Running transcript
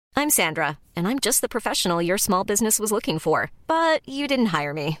I'm Sandra, and I'm just the professional your small business was looking for. But you didn't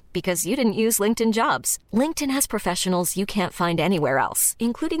hire me because you didn't use LinkedIn Jobs. LinkedIn has professionals you can't find anywhere else,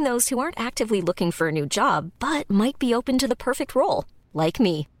 including those who aren't actively looking for a new job, but might be open to the perfect role, like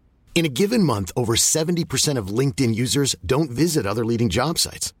me. In a given month, over 70% of LinkedIn users don't visit other leading job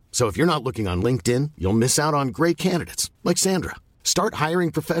sites. So if you're not looking on LinkedIn, you'll miss out on great candidates like Sandra. Start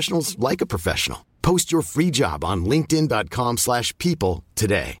hiring professionals like a professional. Post your free job on linkedin.com/people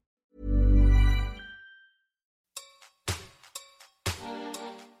today.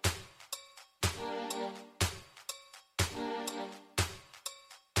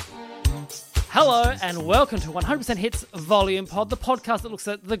 Hello and welcome to 100% Hits Volume Pod, the podcast that looks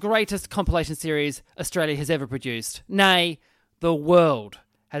at the greatest compilation series Australia has ever produced. Nay, the world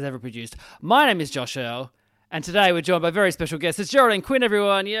has ever produced. My name is Josh Earl, and today we're joined by very special guests. It's Geraldine, Quinn,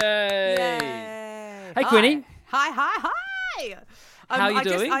 everyone. Yay! Yay. Hey, Quinny. Hi. How are you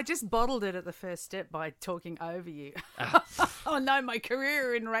doing? I just bottled it at the first step by talking over you. Oh no, my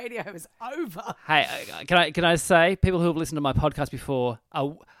career in radio is over. Hey, can I say, people who have listened to my podcast before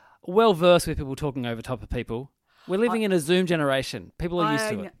are well versed with people talking over top of people. We're living in a Zoom generation. People are used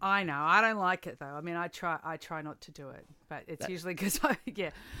to it. I know. I don't like it though. I mean, I try not to do it, but it's usually because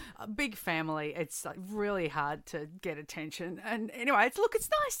a big family. It's like really hard to get attention. And anyway, it's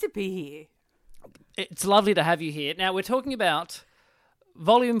nice to be here. It's lovely to have you here. Now we're talking about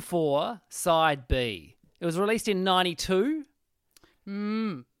Volume 4, Side B. It was released in 92.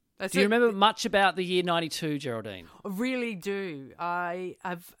 Do you remember much about the year 92, Geraldine? I really do. I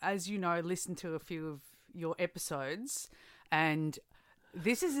have, as you know, listened to a few of your episodes, and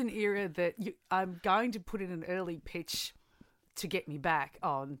this is an era that I'm going to put in an early pitch to get me back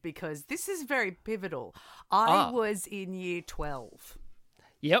on because this is very pivotal. I was in year 12.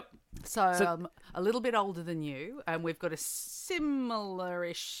 Yep. So I'm a little bit older than you, and we've got a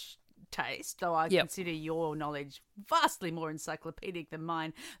similar-ish taste, though I consider your knowledge vastly more encyclopedic than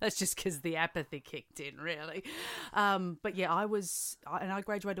mine. That's just because the apathy kicked in, really. But yeah, I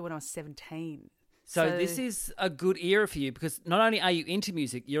graduated when I was 17. So this is a good era for you because not only are you into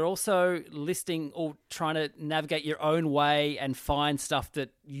music, you're also listing or trying to navigate your own way and find stuff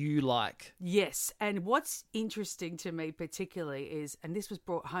that you like. Yes, and what's interesting to me particularly is, and this was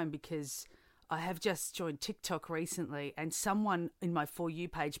brought home because I have just joined TikTok recently and someone in my For You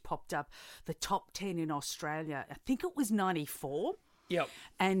page popped up the top 10 in Australia. I think it was 94. Yep.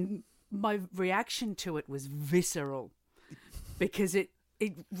 And my reaction to it was visceral because it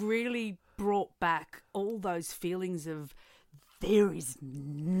really brought back all those feelings of there is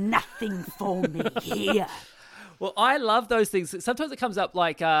nothing for me here. Well, I love those things. Sometimes it comes up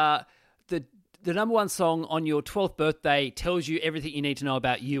like the number one song on your 12th birthday tells you everything you need to know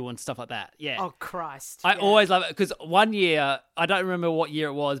about you and stuff like that. Yeah. Oh, Christ. I always love it because one year, I don't remember what year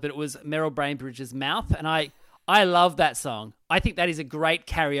it was, but it was Meryl Bainbridge's Mouth. And I love that song. I think that is a great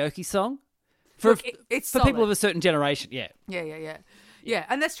karaoke song for people of a certain generation. Yeah. Yeah,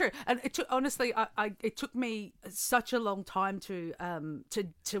 and that's true. And it took, honestly, it took me such a long time to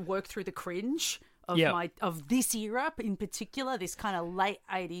work through the cringe of this era in particular, this kind of late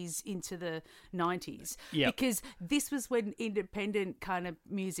 80s into the 90s. Yeah. Because this was when independent kind of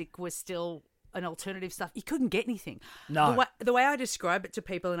music was still an alternative stuff. You couldn't get anything. No. The way I describe it to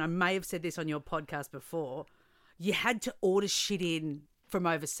people, and I may have said this on your podcast before, you had to order shit in from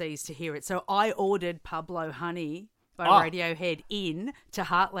overseas to hear it. So I ordered Pablo Honey by Radiohead in to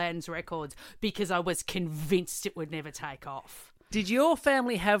Heartland's Records because I was convinced it would never take off. Did your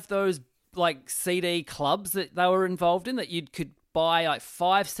family have those like CD clubs that they were involved in that you could buy like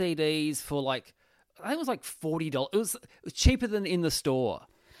 5 CDs for like, I think it was like $40. It was cheaper than in the store.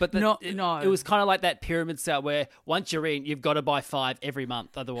 But no. It was kind of like that pyramid style where once you're in, you've got to buy 5 every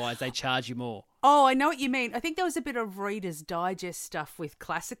month. Otherwise, they charge you more. Oh, I know what you mean. I think there was a bit of Reader's Digest stuff with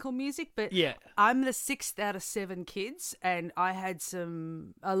classical music, but yeah. I'm the 6th out of 7 kids, and I had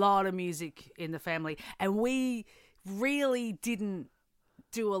a lot of music in the family, and we really didn't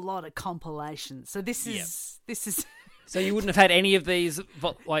do a lot of compilations. So this is. So you wouldn't have had any of these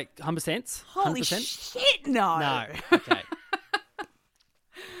like 100%? Holy shit, no. No. Okay.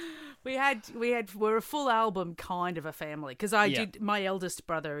 We're a full album kind of a family because my eldest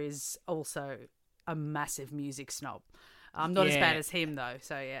brother is also a massive music snob. I'm not as bad as him though,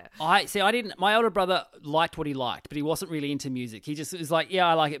 so yeah. My older brother liked what he liked, but he wasn't really into music. He just was like, yeah,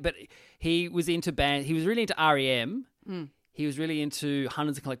 I like it, but he was into band. He was really into REM. He was really into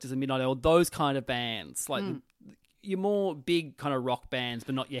Hundreds of Collectors and Midnight Oil, those kind of bands, like your more big kind of rock bands,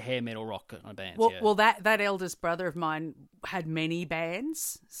 but not your hair metal rock kind of bands. Well, that eldest brother of mine had many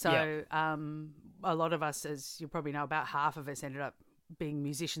bands, so a lot of us, as you probably know, about half of us ended up being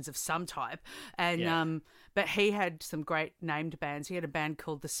musicians of some type. And but he had some great named bands. He had a band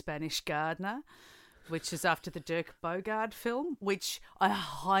called the Spanish Gardener, which is after the Dirk Bogarde film, which I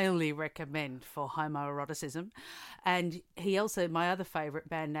highly recommend for homoeroticism. And he also, my other favourite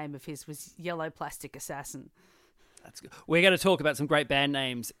band name of his was Yellow Plastic Assassin. That's good. We're going to talk about some great band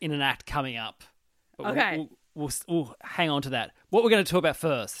names in an act coming up. But Okay. We'll hang on to that. What we're going to talk about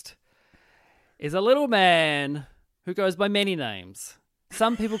first is a little man who goes by many names.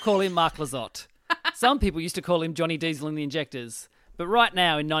 Some people call him Mark Lizotte. Some people used to call him Johnny Diesel and the Injectors. But right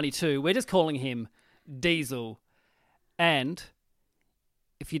now in 92, we're just calling him Diesel. And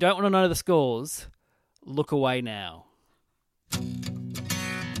if you don't want to know the scores, look away now.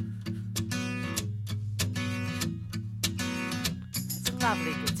 It's a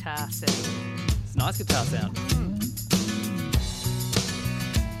lovely guitar sound. It's a nice guitar sound.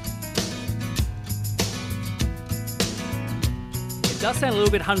 It does sound a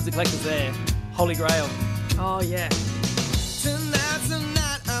little bit Hundreds of Collectors there. Holy Grail. Oh, yeah.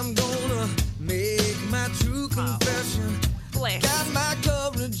 Tonight I'm gonna make my true confession. Bless. Got my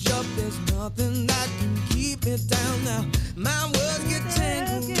courage up, there's nothing that can keep me down now. My words get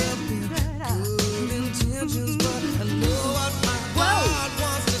tangled up in good intentions, but I know what my heart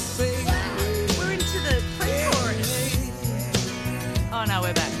wants to say. We're into the pre-chorus. Oh, no,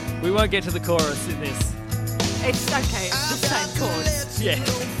 we're back. We won't get to the chorus in this. It's okay. It's the same chords. Yeah.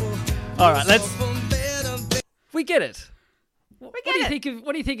 All right, we get it. We What get do you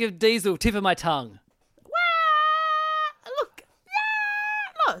it. think of Diesel? Tip of my tongue.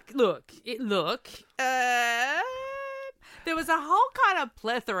 Look. There was a whole kind of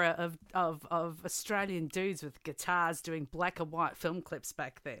plethora of Australian dudes with guitars doing black and white film clips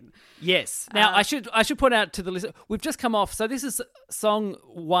back then. Yes. Now I should point out to the listener, we've just come off. So this is song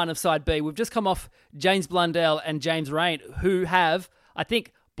 1 of side B. We've just come off James Blundell and James Rain, who have, I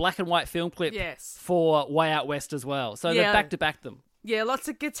think, black and white film clip for Way Out West as well. So they're back to back them. Yeah, lots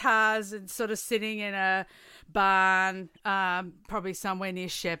of guitars and sort of sitting in a barn, probably somewhere near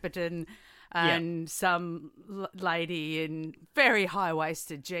Shepparton, and some lady in very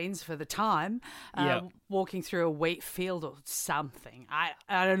high-waisted jeans for the time, walking through a wheat field or something.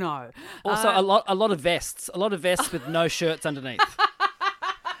 I don't know. Also, a lot of vests with no shirts underneath.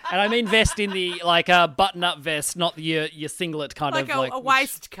 And I mean vest in the button-up vest, not your singlet kind of like a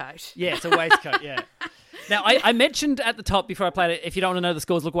waistcoat. Yeah, it's a waistcoat. Yeah. Now, I mentioned at the top before I played it, if you don't want to know the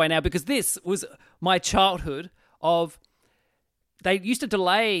scores, look away now, because this was my childhood of... They used to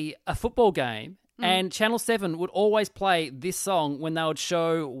delay a football game, and Channel 7 would always play this song when they would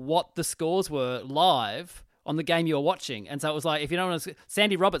show what the scores were live on the game you were watching. And so it was like, if you don't know...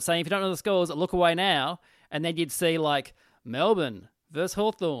 Sandy Roberts saying, if you don't know the scores, look away now. And then you'd see, Melbourne versus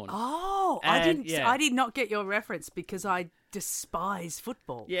Hawthorn. Oh, And, I did not get your reference because I despise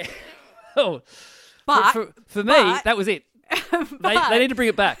football. Yeah. Oh... But for me, that was it. They need to bring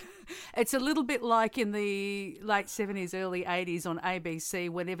it back. It's a little bit like in the late 70s, early 80s on ABC,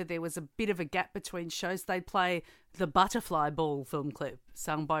 whenever there was a bit of a gap between shows, they'd play the Butterfly Ball film clip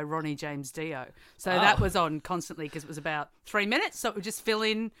sung by Ronnie James Dio. So that was on constantly because it was about 3 minutes. So it would just fill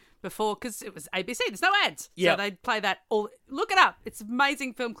in before, because it was ABC. There's no ads. Yep. So they'd play that all. Look it up. It's an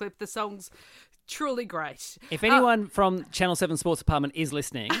amazing film clip. The song's truly great. If anyone from Channel 7 Sports Department is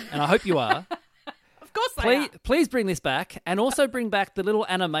listening, and I hope you are... Of course they are. Please bring this back, and also bring back the little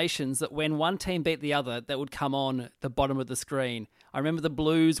animations that when one team beat the other, that would come on the bottom of the screen. I remember the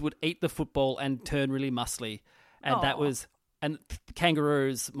Blues would eat the football and turn really muscly, and and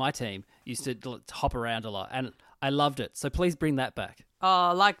Kangaroos, my team, used to hop around a lot, and I loved it. So please bring that back.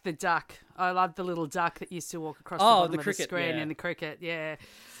 Oh, like the duck. I love the little duck that used to walk across the bottom of the screen in the cricket. Yeah.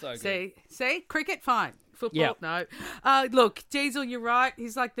 So good. See? Cricket, fine. Football, no. Look, Diesel, you're right.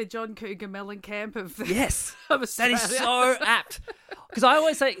 He's like the John Cougar Mellencamp of the of Australia. That is so apt. Because I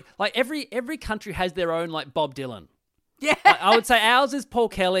always say, every country has their own, folk Dylan. Yeah. I would say ours is Paul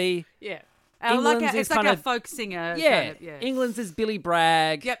Kelly. Yeah. England's It's like a folk singer. Yeah. Kind of, yeah. England's is Billy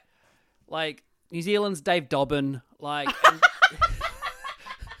Bragg. Yep. New Zealand's Dave Dobbin. And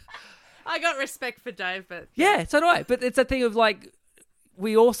I got respect for Dave, but... yeah, so do I. But it's a thing of,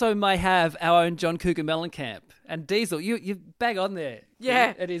 we also may have our own John Cougar Mellencamp. And Diesel, you bang on there.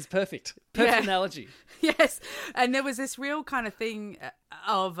 Yeah. It is perfect. Perfect analogy. Yes. And there was this real kind of thing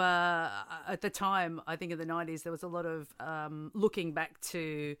of, at the time, I think in the 90s, there was a lot of looking back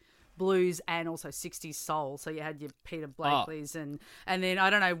to blues and also 60s soul. So you had your Peter Blakely's and then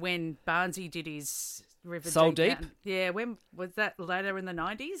I don't know when Barnsey did his River Soul Deep. Yeah, when was that? Later in the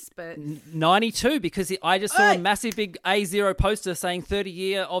 90s, but 92, because I just saw a massive big A0 poster saying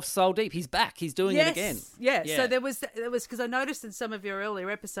 30-year of Soul Deep. He's back. He's doing it again. Yeah. So there was because I noticed in some of your earlier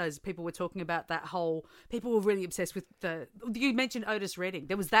episodes, people were talking about that whole. People were really obsessed with you mentioned Otis Redding.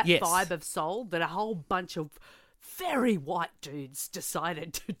 There was that vibe of soul that a whole bunch of very white dudes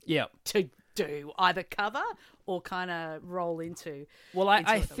decided to do either cover or kind of roll into. Well,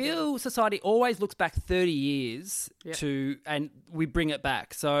 I feel society always looks back 30 years and we bring it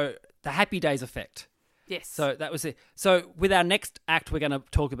back. So the Happy Days effect. Yes. So that was it. So with our next act we're going to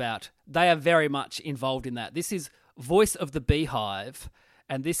talk about, they are very much involved in that. This is Voice of the Beehive,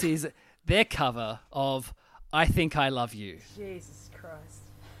 and this is their cover of I Think I Love You. Jesus Christ.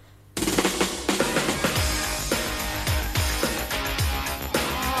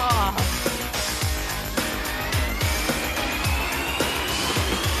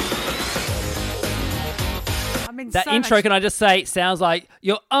 That so intro, can I just say, sounds like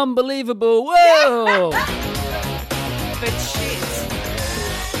you're unbelievable. Whoa! But shit.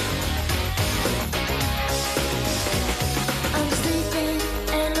 I'm sleeping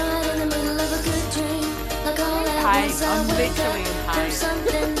and right in the middle of a good dream. Like all at once I'm literally in pain. There's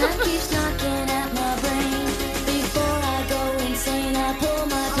something that keeps knocking at my brain. Before I go insane, I pull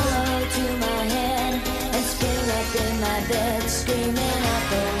my pillow to my head and spring up in my bed, screaming out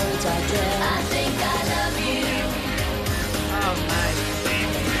the words I dread. I think I love you.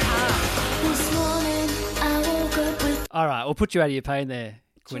 This morning I woke up with. All right, we'll put you out of your pain there,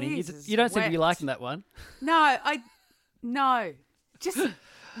 Quinny. You don't seem to be liking that one. No. No.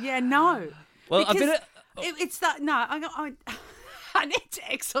 Well, it's that. No, I need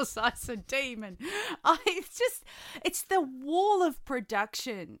to exorcise a demon. It's the wall of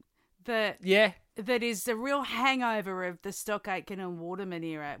production that is the real hangover of the Stock Aitken and Waterman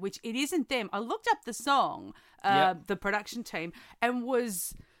era, which it isn't them. I looked up the song, the production team, and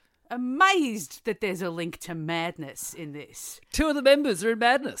was amazed that there's a link to Madness in this. 2 of the members are in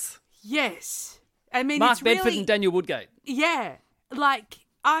Madness. Yes. I mean, Mark it's Bedford really, and Daniel Woodgate. Yeah. Like,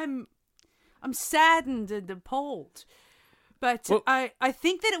 I'm saddened and appalled. But I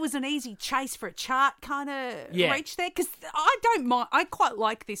think that it was an easy chase for a chart kind of reach there, because I don't mind. I quite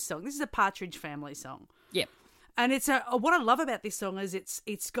like this song. This is a Partridge Family song. Yeah. And it's what I love about this song is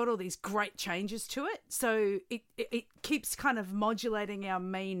it's got all these great changes to it. So it keeps kind of modulating our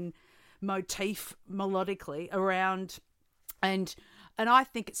main motif melodically around, and I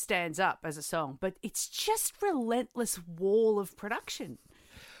think it stands up as a song. But it's just relentless wall of production.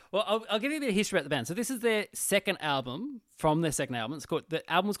 Well, I'll give you a bit of history about the band. So this is their second album. From their second album, the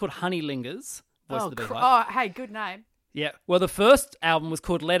album was called Honey Lingers. Voice of the Beehive. Hey, good name. Yeah. Well, the first album was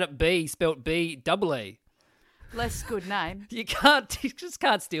called Let It Be, spelt B-double-E. Less good name. You just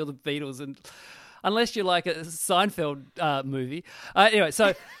can't steal the Beatles, unless you like a Seinfeld movie. Anyway,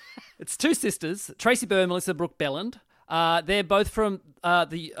 so it's 2 sisters, Tracy Byrne, Melissa Brooke Belland. They're both from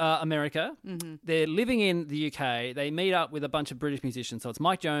America. Mm-hmm. They're living in the UK. They meet up with a bunch of British musicians. So it's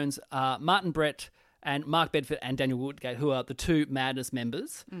Mike Jones, Martin Brett, and Mark Bedford and Daniel Woodgate, who are the 2 Madness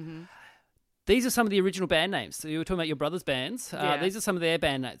members. Mm-hmm. These are some of the original band names. So you were talking about your brother's bands. These are some of their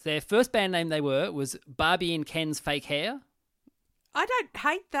band names. Their first band name was Barbie and Ken's Fake Hair. I don't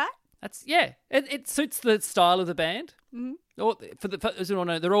hate that. It suits the style of the band. Mm-hmm. As you all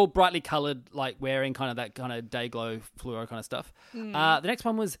know, they're all brightly coloured, like wearing kind of that kind of day glow fluoro kind of stuff. The next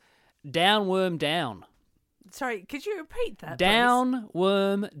one was Down Worm Down. Sorry, could you repeat that? Down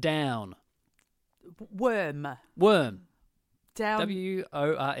Worm Down. Worm. Down.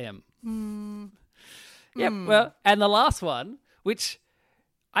 W-O-R-M. Yep. Well, and the last one, which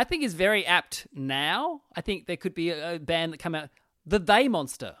I think is very apt now. I think there could be a band that come out, the They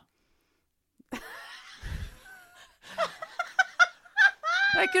Monster.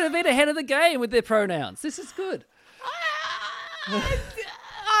 They could have been ahead of the game with their pronouns. This is good.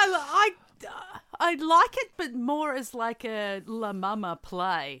 I like it, but more as like a La Mama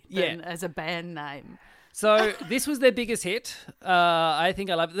play than as a band name. So this was their biggest hit. I think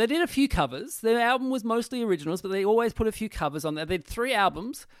I love it. They did a few covers. Their album was mostly originals, but they always put a few covers on there. They did 3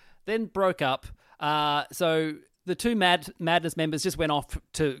 albums, then broke up. So the 2 Madness members just went off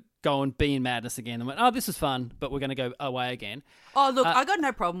to go and be in Madness again and went, oh, this was fun, but we're going to go away again. Oh, look, I got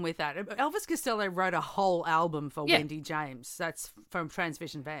no problem with that. Elvis Costello wrote a whole album for Wendy James. That's from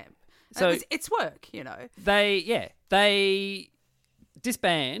Transvision Vamp. So it's work, you know. They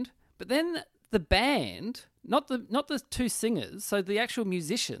disband, but then the band, not the 2 singers, so the actual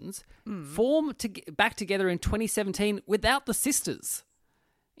musicians, form back together in 2017 without the sisters.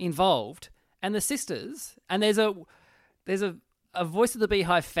 involved, and the sisters, and there's a Voice of the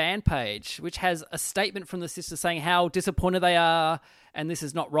Beehive fan page which has a statement from the sisters saying how disappointed they are, and this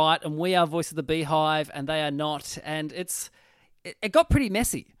is not right, and we are Voice of the Beehive, and they are not, and it got pretty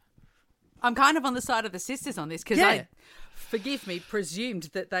messy. I'm kind of on the side of the sisters on this because I, forgive me, presumed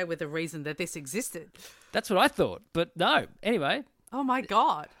that they were the reason that this existed. That's what I thought, but no. Anyway. Oh my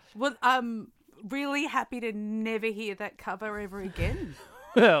God. Well, I'm really happy to never hear that cover ever again.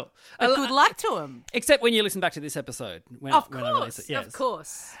 Well, good luck to them. Except when you listen back to this episode. When I release it. Yes. Of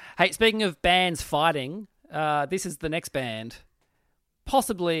course. Hey, speaking of bands fighting, this is the next band.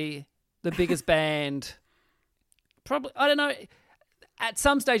 Possibly the biggest band. Probably, I don't know. At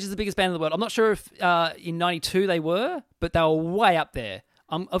some stages, the biggest band in the world. I'm not sure if in 92 they were, but they were way up there.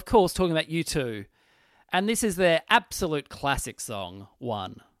 I'm, of course, talking about U2. And this is their absolute classic song,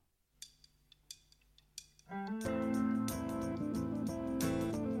 One.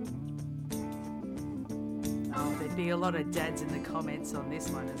 Oh, there'd be a lot of dads in the comments on this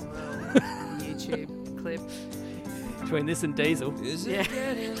one as well. YouTube clip. Between this and Diesel. Is Yeah. it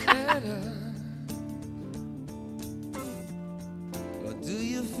getting better? Or do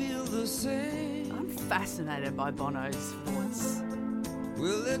you feel the same? I'm fascinated by Bono's voice.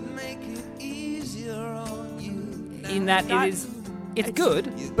 Will it make it easier on you? In that it's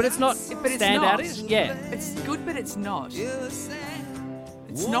good, but it's not But it's not. standout-ish. Yeah. It's good, but it's not. You're sad.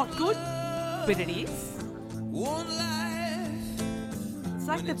 It's not good, but it is. One life. It's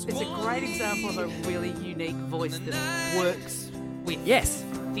like it's a great example of a really unique voice that works with Yes.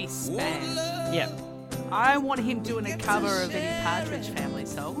 this band. Yeah. I want him doing a cover of any Partridge Family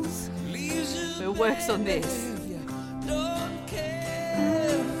songs. Who works on this? Don't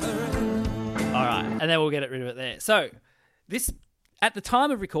care. All right, and then we'll get rid of it there. So, this at the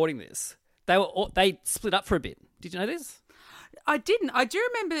time of recording this, they split up for a bit. Did you know this? I didn't. I do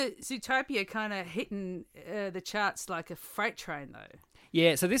remember Zootopia kind of hitting the charts like a freight train, though.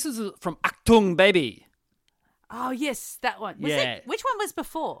 Yeah. So this is from Achtung Baby. Oh yes, that one. Yeah. Which one was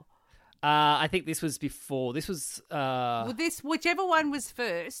before? I think this was before. This was. Well, whichever one was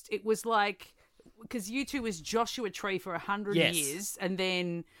first, it was like because U2 was Joshua Tree for 100 Yes. years, and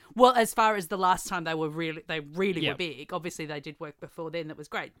then as far as the last time they really Yep. were big. Obviously, they did work before then. That was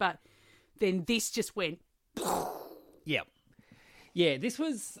great, but then this just went. Yeah. Yeah. This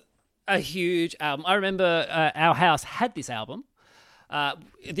was a huge album. I remember our house had this album.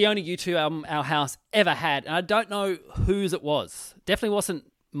 The only U2 album our house ever had, and I don't know whose it was. Definitely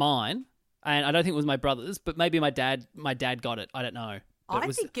wasn't mine, and I don't think it was my brother's, but maybe my dad got it. I don't know. But I it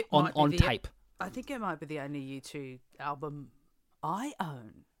was think it on might be tape. I think it might be the only U2 album I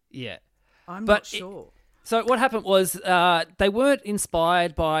own. Yeah. I'm But not sure. So what happened was they weren't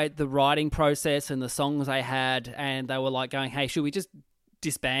inspired by the writing process and the songs they had, and they were like going, hey, should we just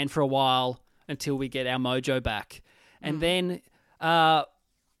disband for a while until we get our mojo back? And then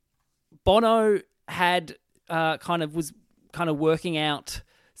Bono had was working out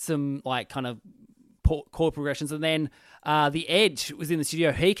some like kind of chord progressions, and then The Edge was in the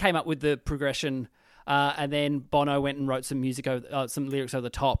studio. He came up with the progression, and then Bono went and wrote some music over some lyrics over the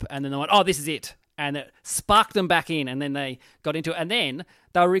top, and then they went, oh, this is it. And it sparked them back in, and then they got into it. And then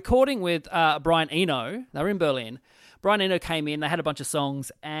they were recording with Brian Eno. They were in Berlin. Brian Eno came in. They had a bunch of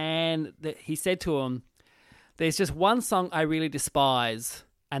songs, and he said to them, there's just one song I really despise,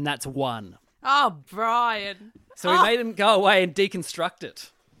 and that's One. Oh, Brian. So he made him go away and deconstruct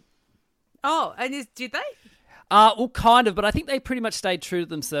it. Oh, and did they? Well, kind of, but I think they pretty much stayed true to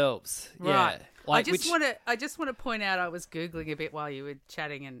themselves. Right. Yeah. I just want to point out I was Googling a bit while you were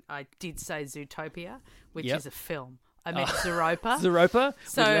chatting, and I did say Zootopia, which Yep. is a film. I meant Zooropa. Zooropa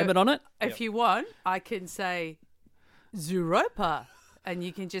So with lemon on it. If you want, I can say Zooropa, and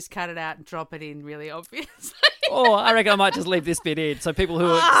you can just cut it out and drop it in really obviously. Or I reckon I might just leave this bit in so people who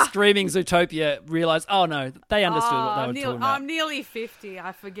are streaming Zootopia realise, oh no, they understood what they were talking about. I'm nearly 50.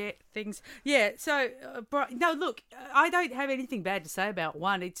 I forget things. Yeah. So, no, look, I don't have anything bad to say about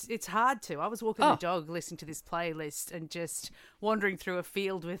One. It's hard to. I was walking the dog, listening to this playlist, and just wandering through a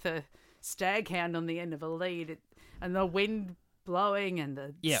field with a staghound on the end of a lead, and the wind blowing, and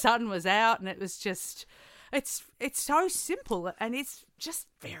the sun was out, and it was just. It's so simple, and it's just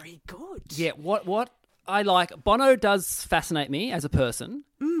very good. Yeah. What I like, Bono does fascinate me as a person.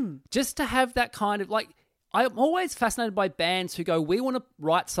 Just to have that kind of like, I'm always fascinated by bands who go, we want to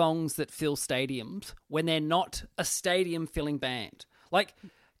write songs that fill stadiums when they're not a stadium filling band. Like,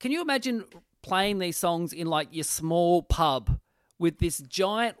 can you imagine playing these songs in like your small pub with this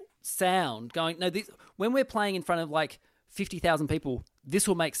giant sound going, no, when we're playing in front of like 50,000 people, this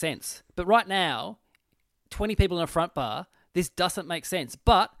will make sense. But right now, 20 people in a front bar, this doesn't make sense.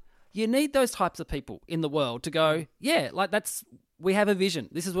 But you need those types of people in the world to go, yeah, like we have a vision.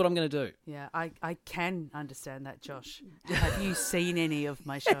 This is what I'm going to do. Yeah, I can understand that, Josh. Have you seen any of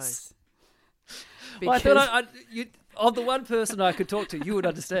my shows? Well, I thought of the one person I could talk to, you would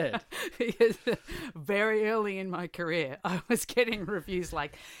understand. Because very early in my career, I was getting reviews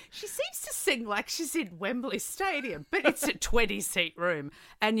like, she seems to sing like she's in Wembley Stadium, but it's a 20-seat room.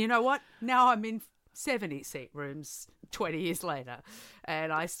 And you know what? Now I'm in 70-seat rooms 20 years later,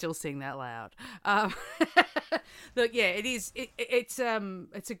 and I still sing that loud. Look, yeah, it is. It's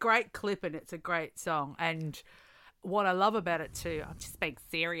a great clip and it's a great song. And what I love about it too, I'm just being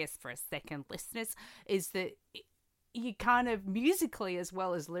serious for a second, listeners, is that you kind of musically as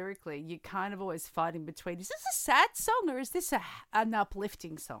well as lyrically, you kind of always fighting between, is this a sad song or is this an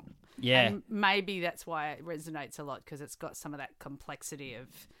uplifting song? Yeah. And maybe that's why it resonates a lot, because it's got some of that complexity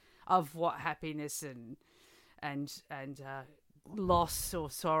of what happiness and loss or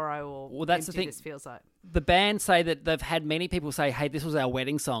sorrow or that's the thing. Feels like. The band say that they've had many people say, hey, this was our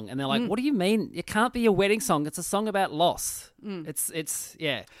wedding song. And they're like, what do you mean? It can't be a wedding song. It's a song about loss. It's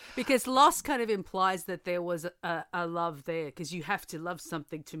yeah. Because loss kind of implies that there was a love there, because you have to love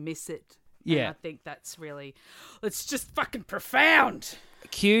something to miss it. Yeah. And I think that's really, it's just fucking profound.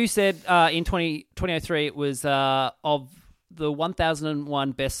 Q said in 2003 it was of the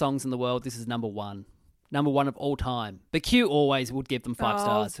 1001 best songs in the world, this is number one. Number one of all time. But Q always would give them 5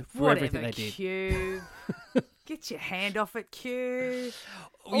 stars for everything they did. Q. Get your hand off it, Q.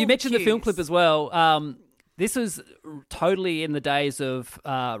 You mentioned the film clip as well. This was totally in the days of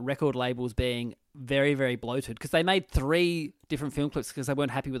record labels being very, very bloated, because they made 3 different film clips because they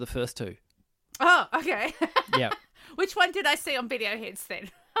weren't happy with the first 2. Oh, okay. Yeah. Which one did I see on video hits then?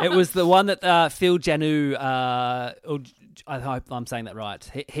 It was the one that Phil Janu, I hope I'm saying that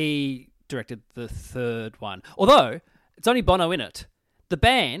right, he directed the 3rd one. Although, it's only Bono in it. The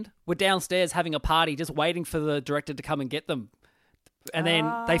band were downstairs having a party just waiting for the director to come and get them. And then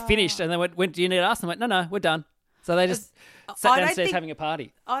they finished and they went, do you need us? And I went, no, we're done. So they just sat downstairs having a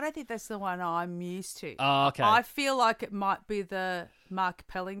party. I don't think that's the one I'm used to. Oh, okay. I feel like it might be the Mark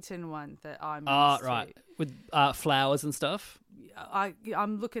Pellington one that I'm used right. to. With flowers and stuff?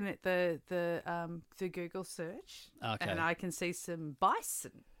 I'm looking at the Google search, and I can see some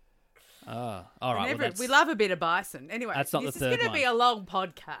bison. Oh, all right. We love a bit of bison. Anyway, that's not this the third is going to be a long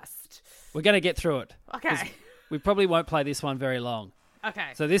podcast. We're going to get through it. Okay. We probably won't play this one very long. Okay.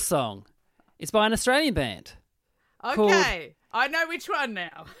 So this song is by an Australian band. Okay. I know which one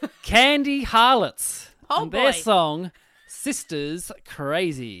now. Candy Harlots. Oh, and boy. Their song, Sisters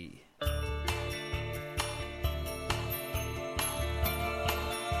Crazy. To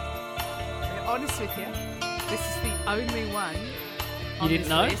be honest with you, this is the only one on didn't this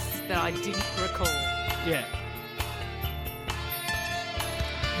know? list that I didn't recall. Yeah.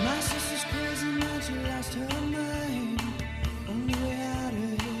 My sister's crazy, now she lost her mind. Only way out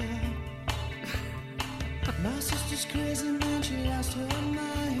of here. My sister's crazy, now she lost her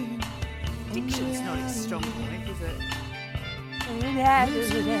mind. Diction's not his strong point, is it?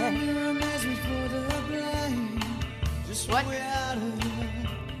 What?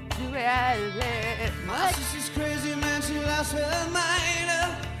 My sister's crazy, man, she lost her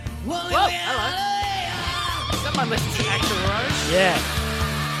mind. Whoa, hello. Someone listen to Axl Rose. Yeah.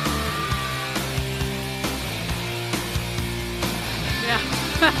 Yeah.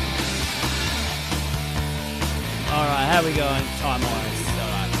 All right, how are we going time-wise?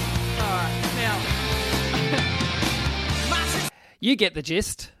 All right, now. You get the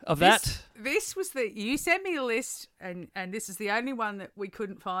gist of that. This was you sent me a list, and this is the only one that we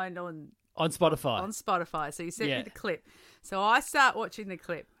couldn't find on Spotify. On Spotify. So you sent me the clip. So I start watching the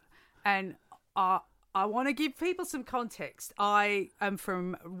clip, and I want to give people some context. I am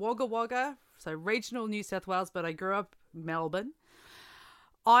from Wagga Wagga, so regional New South Wales, but I grew up in Melbourne.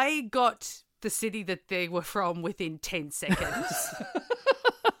 I got the city that they were from within 10 seconds.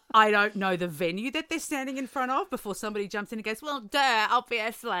 I don't know the venue that they're standing in front of before somebody jumps in and goes, well, duh,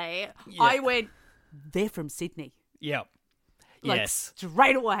 obviously. Yeah. I went, they're from Sydney. Yeah. Like, yes.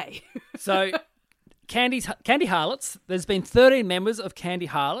 straight away. So, Candy Harlots, there's been 13 members of Candy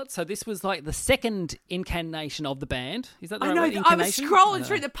Harlots, so this was like the second incarnation of the band. Is that the right word? I was scrolling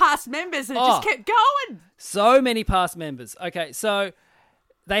through the past members and it just kept going. So many past members. Okay, so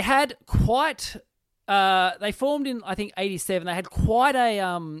they had quite... they formed in, I think, 87. They had quite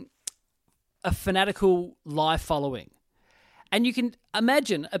a fanatical live following. And you can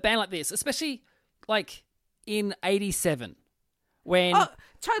imagine a band like this, especially like in 87 when... Oh,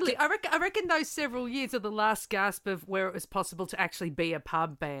 totally. I reckon those several years are the last gasp of where it was possible to actually be a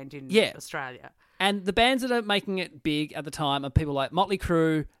pub band in Australia. And the bands that are making it big at the time are people like Motley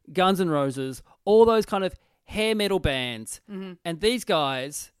Crue, Guns N' Roses, all those kind of hair metal bands. Mm-hmm. And these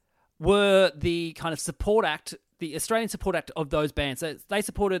guys were the kind of support act, the Australian support act of those bands. So they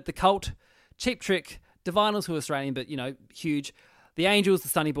supported The Cult, Cheap Trick, Divinals, who were Australian, but, huge. The Angels, the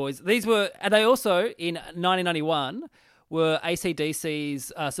Sunny Boys. These were, and they also, in 1991, were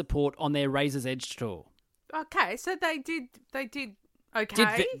AC/DC's support on their Razor's Edge tour. Okay, so they did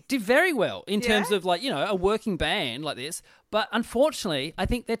okay. Did very well in terms of a working band like this. But unfortunately, I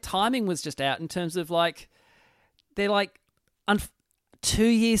think their timing was just out in terms of they're 2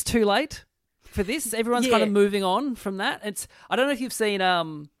 years too late for this. Everyone's kind of moving on from that. I don't know if you've seen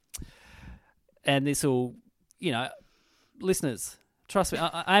and this will, listeners, trust me,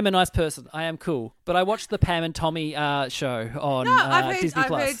 I am a nice person. I am cool. But I watched the Pam and Tommy show on Disney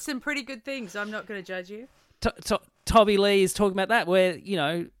Plus. I've heard some pretty good things. I'm not going to judge you. Tommy Lee is talking about that, where,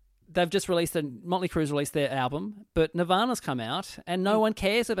 they've just Motley Crue's released their album, but Nirvana's come out, and no one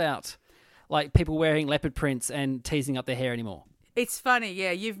cares about, people wearing leopard prints and teasing up their hair anymore. It's funny,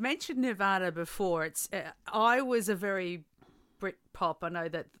 yeah. You've mentioned Nirvana before. I was a very Brit pop. I know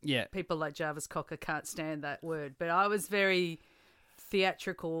that people like Jarvis Cocker can't stand that word, but I was very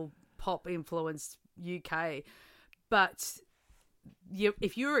theatrical, pop-influenced UK. But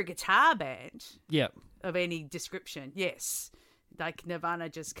if you're a guitar band of any description, yes, Nirvana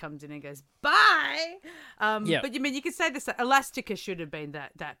just comes in and goes, bye! But you could say this, Elastica should have been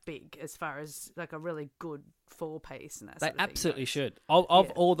that big as far as a really good four-piece and that sort of thing. They absolutely should.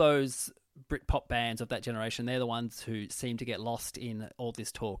 Of all those Britpop bands of that generation, they're the ones who seem to get lost in all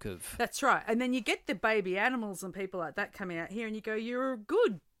this talk of... That's right. And then you get the Baby Animals and people like that coming out here and you go, you're a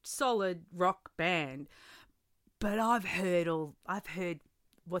good, solid rock band. But I've heard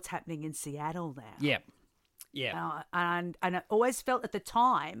what's happening in Seattle now. Yeah. Yeah. And I always felt at the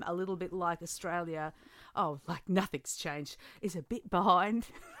time a little bit like Australia, nothing's changed, is a bit behind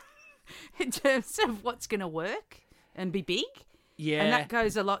in terms of what's going to work and be big. Yeah. And that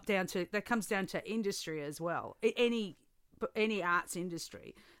comes down to industry as well. Any arts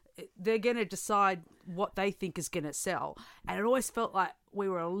industry, they're going to decide what they think is going to sell. And it always felt like we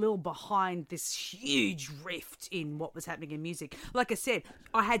were a little behind this huge rift in what was happening in music. Like I said,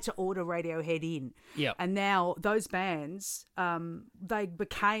 I had to order Radiohead in. Yeah. And now those bands, they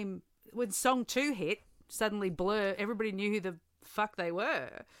became, when Song 2 hit, suddenly Blur, everybody knew who the fuck they were.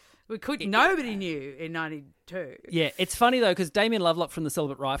 Nobody knew in 92. Yeah, it's funny though, because Damien Lovelock from the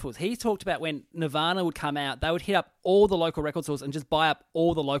Celibate Rifles, he talked about when Nirvana would come out, they would hit up all the local record stores and just buy up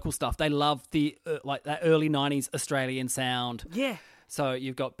all the local stuff. They loved the that early 90s Australian sound. Yeah. So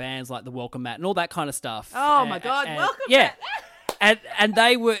you've got bands like the Welcome Mat and all that kind of stuff. Oh my God, Welcome Mat! and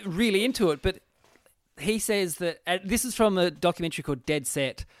they were really into it. But he says that, this is from a documentary called Dead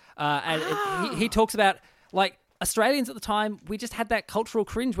Set, and he talks about Australians at the time, we just had that cultural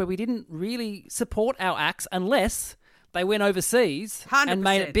cringe where we didn't really support our acts unless they went overseas 100%. And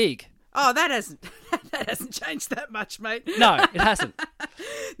made it big. Oh, that hasn't changed that much, mate. No, it hasn't.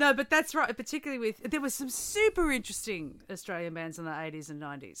 No, but that's right. Particularly there was some super interesting Australian bands in the 80s and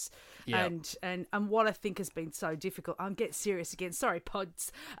 90s. Yep. And what I think has been so difficult, I'm getting serious again, sorry,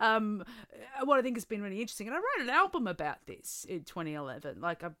 pods. What I think has been really interesting, and I wrote an album about this in 2011.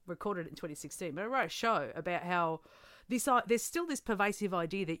 I recorded it in 2016, but I wrote a show about how there's still this pervasive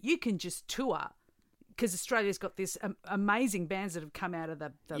idea that you can just tour, because Australia's got this amazing bands that have come out of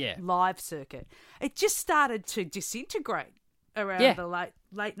the live circuit. It just started to disintegrate around the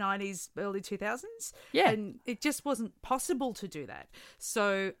late 90s, early 2000s. Yeah. And it just wasn't possible to do that.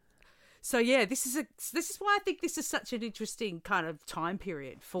 So yeah, this is why I think this is such an interesting kind of time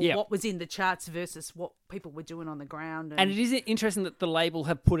period for what was in the charts versus what people were doing on the ground. And it is interesting that the label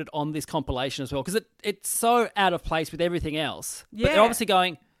have put it on this compilation as well, because it's so out of place with everything else. Yeah. But they're obviously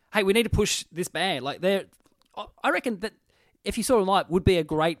going, hey, we need to push this band. I reckon that if you saw them live, would be a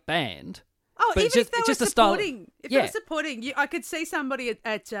great band. Oh, but even if they were supporting. If they Yeah. were supporting, I could see somebody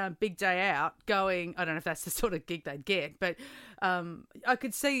at Big Day Out going, I don't know if that's the sort of gig they'd get, but I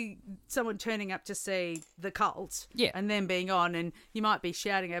could see someone turning up to see The Cult and then being on, and you might be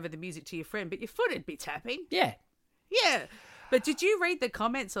shouting over the music to your friend, but your foot would be tapping. Yeah. Yeah. But did you read the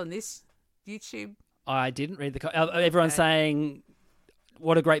comments on this YouTube? I didn't read everyone's saying,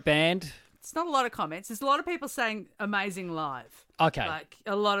 what a great band. It's not a lot of comments. There's a lot of people saying amazing live. Okay.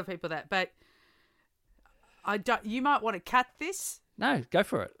 A lot of people but you might want to cut this. No, go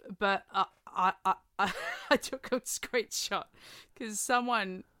for it. But I took a screenshot because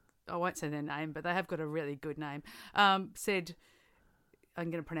someone, I won't say their name, but they have got a really good name, said, I'm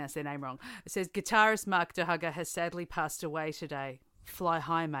going to pronounce their name wrong. It says, guitarist Mark DeHugger has sadly passed away today. Fly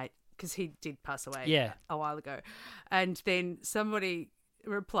high, mate. because he did pass away Yeah. a while ago. And then somebody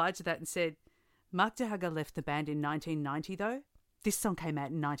replied to that and said, Mark DeHager left the band in 1990, though. This song came out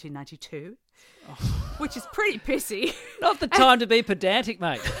in 1992, which is pretty pissy. Not the time to be pedantic,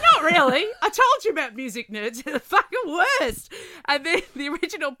 mate. Not really. I told you about music nerds. They're the fucking worst. And then the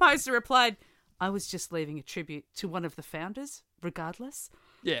original poster replied, I was just leaving a tribute to one of the founders, regardless.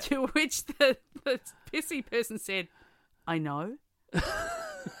 Yeah. To which the pissy person said, I know.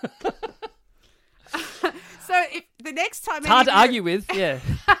 So if the next time... It's hard to argue with, yeah.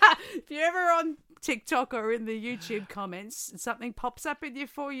 If you're ever on TikTok or in the YouTube comments and something pops up in your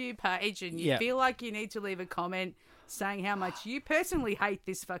For You page and you feel like you need to leave a comment saying how much you personally hate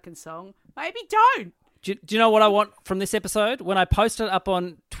this fucking song, maybe don't. Do you know what I want from this episode? When I post it up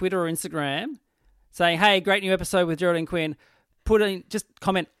on Twitter or Instagram saying, hey, great new episode with Geraldine Quinn, just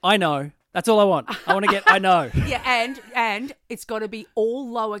comment, I know. That's all I want. I want to get, I know. Yeah, and it's got to be all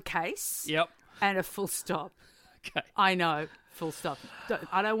lowercase. Yep. And a full stop. Okay. I know, full stop.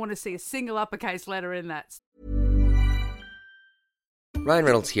 I don't want to see a single uppercase letter in that. Ryan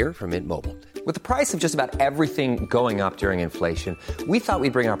Reynolds here from Mint Mobile. With the price of just about everything going up during inflation, we thought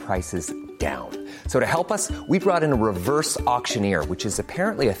we'd bring our prices down. So to help us, we brought in a reverse auctioneer, which is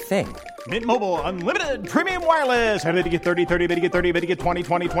apparently a thing. Mint Mobile Unlimited Premium Wireless. How to get 30, 30, bit to get 30, bit to get 20,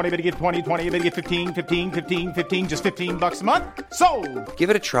 20, 20, bit to get 20, 20, bit to get 15, 15, 15, 15, just $15 a month? Sold!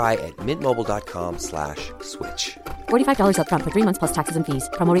 Give it a try at mintmobile.com/switch. $45 up front for 3 months plus taxes and fees.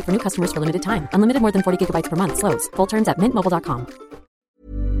 Promo rate for new customers for limited time. Unlimited more than 40 gigabytes per month. Slows full terms at mintmobile.com.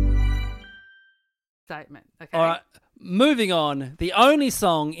 Statement. Okay. All right. Moving on. The only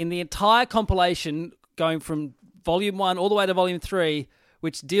song in the entire compilation going from Volume 1 all the way to Volume 3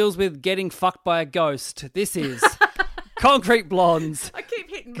 which deals with getting fucked by a ghost. This is Concrete Blonde's I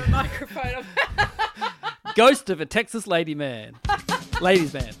keep hitting the microphone. Ghost of a Texas Ladies Man.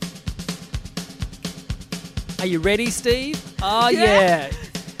 Are you ready, Steve? Oh, yeah.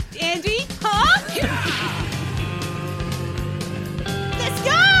 Andy? Huh? Let's go!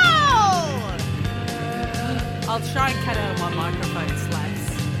 I'll try and cut out my microphone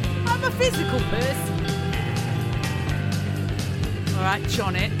slaps. I'm a physical person. All right,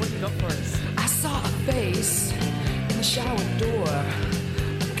 Johnette, what do you got for us? I saw a face in the shower door.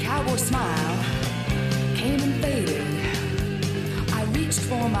 A cowboy smile came and faded. I reached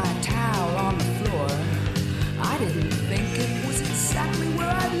for my towel on the floor. I didn't think it was exactly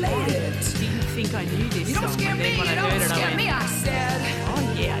where I laid it. Didn't think I knew this You don't song, scare but then me, when you I don't heard it, scare I me, went, I said.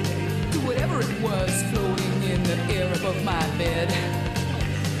 oh yeah, I do. Whatever it was floating in the air above my bed.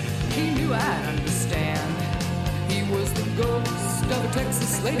 He knew I'd understand. He was the ghost of a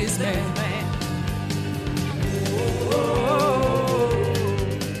Texas ladies man.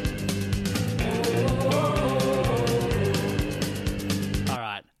 All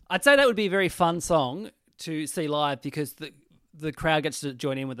right. I'd say that would be a very fun song to see live because the crowd gets to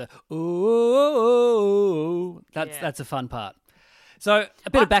join in with the ooh. That's a fun part. So a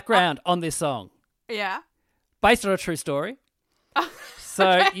bit of background on this song. Yeah. Based on a true story.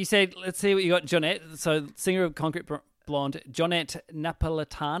 So you said, let's see what you got, Johnette. So singer of Concrete Blonde, Johnette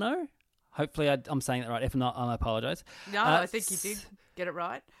Napolitano. Hopefully I'm saying that right. If not, I apologize. No, I think you did get it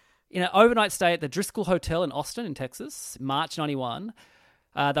right. In an overnight stay at the Driscoll Hotel in Austin, in Texas, March 91,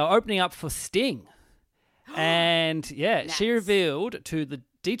 they were opening up for Sting. And, nice. She revealed to the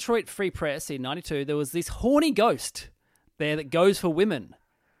Detroit Free Press in 92 there was this horny ghost there that goes for women.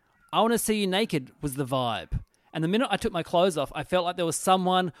 I want to see you naked was the vibe. And the minute I took my clothes off, I felt like there was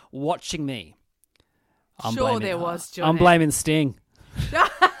someone watching me. I'm blaming Sting.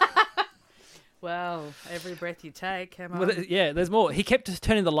 Well, every breath you take, come on. Well, there's more. He kept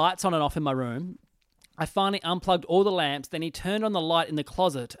turning the lights on and off in my room. I finally unplugged all the lamps. Then he turned on the light in the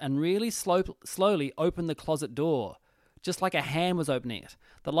closet and really slowly opened the closet door, just like a hand was opening it.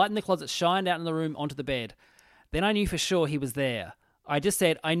 The light in the closet shined out in the room onto the bed. Then I knew for sure he was there. I just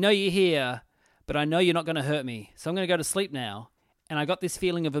said, I know you're here, but I know you're not going to hurt me, so I'm going to go to sleep now. And I got this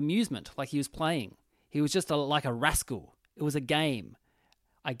feeling of amusement, like he was playing. He was just like a rascal. It was a game.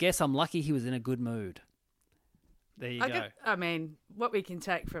 I guess I'm lucky he was in a good mood. There you go. I mean, what we can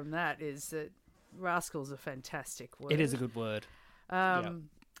take from that is that rascal's a fantastic word. It is a good word.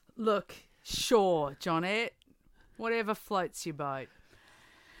 Look, sure, Johnette, whatever floats your boat.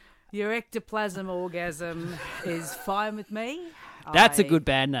 Your ectoplasm orgasm is fine with me. That's a good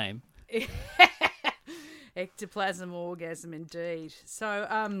band name. Ectoplasm orgasm, indeed.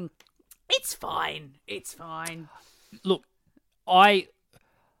 So, it's fine. It's fine. Look, I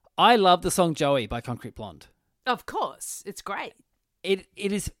love the song Joey by Concrete Blonde. Of course. It's great. It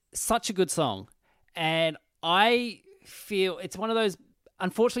is such a good song. And I feel it's one of those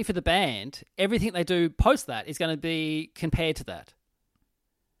unfortunately for the band, everything they do post that is going to be compared to that.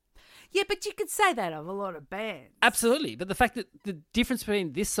 Yeah, but you could say that of a lot of bands. Absolutely. But the fact that the difference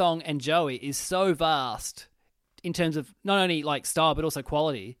between this song and Joey is so vast in terms of not only like style, but also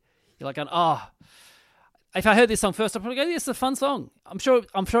quality. You're like, if I heard this song first, I'd probably go, "This is a fun song." I'm sure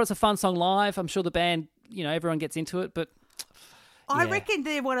it's a fun song live. I'm sure the band, everyone gets into it. But I reckon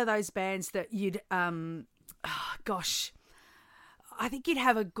they're one of those bands that you'd, I think you'd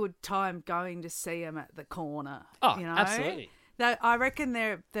have a good time going to see them at the corner. Oh, absolutely. I reckon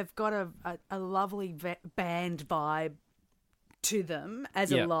they've got a lovely band vibe to them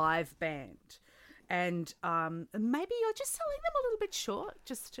as a live band. And maybe you're just selling them a little bit short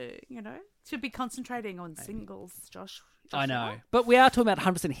just to, to be concentrating on singles, Josh. I know. But we are talking about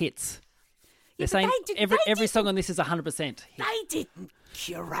 100% hits. They're saying every song on this is 100% hit. They didn't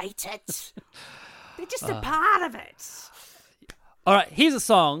curate it. They're just a part of it. All right, here's a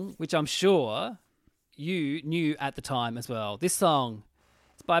song which I'm sure you knew at the time as well. This song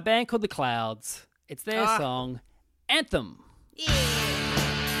is by a band called The Clouds. It's their song, Anthem. Yeah.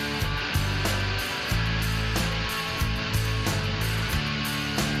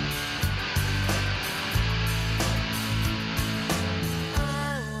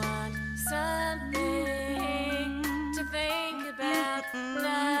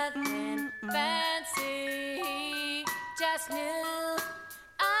 New.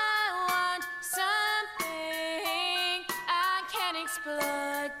 I want something I can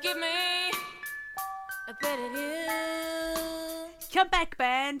explore. Give me a better view. Come back,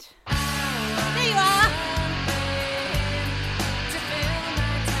 band. There you are. To fill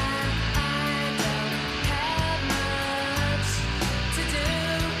my time, I don't have much to do.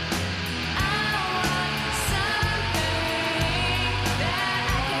 I want something that I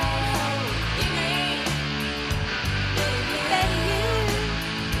can hold. Give me.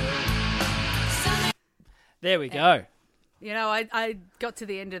 There we go. I got to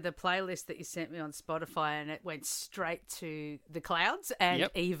the end of the playlist that you sent me on Spotify and it went straight to The Clouds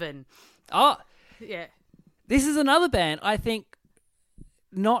and Even. Oh. Yeah. This is another band I think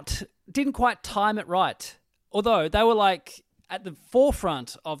didn't quite time it right. Although they were like at the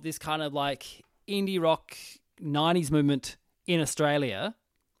forefront of this kind of like indie rock 90s movement in Australia.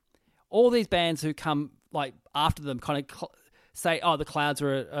 All these bands who come like after them kind of say, The Clouds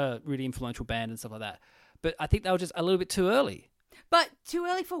were a really influential band and stuff like that. But I think they were just a little bit too early. But too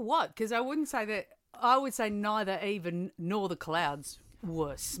early for what? Because I would say neither Even nor The Clouds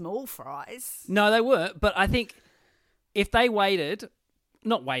were small fries. No, they weren't. But I think if they but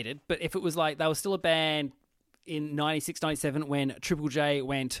if it was like they were still a band in 96, 97 when Triple J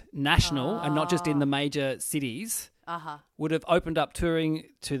went national and not just in the major cities, would have opened up touring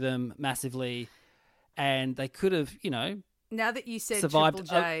to them massively and they could have, Now that you said survived,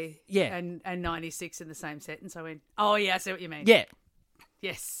 Triple J and 96 in the same sentence, I went, oh, yeah, I see what you mean. Yeah.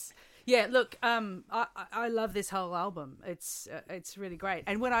 Yes. Yeah, look, I love this whole album. It's really great.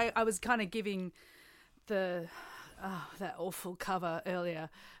 And when I was kind of giving that awful cover earlier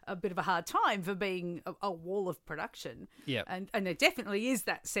a bit of a hard time for being a wall of production. Yeah. And there definitely is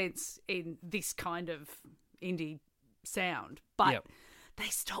that sense in this kind of indie sound. But they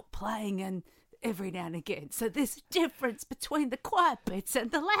stopped playing and every now and again. So there's a difference between the quiet bits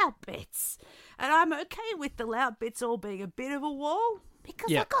and the loud bits. And I'm okay with the loud bits all being a bit of a wall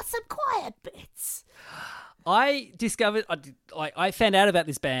because I got some quiet bits. I found out about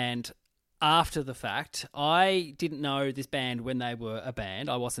this band after the fact. I didn't know this band when they were a band.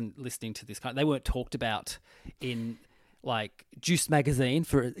 I wasn't listening to this they weren't talked about in like Juice magazine,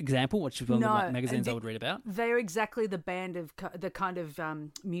 for example, which is one of the magazines I would read about. They're exactly the band of the kind of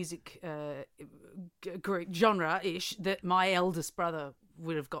music group genre-ish that my eldest brother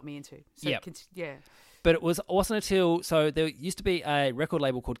would have got me into. So yeah. But it wasn't until there used to be a record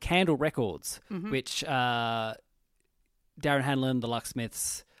label called Candle Records, which Darren Hanlon, the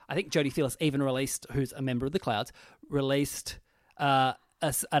Lucksmiths, I think Jodie Phillips even released, who's a member of the Clouds, released an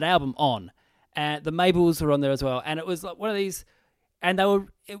album on. And the Mabels were on there as well. And it was like one of these, and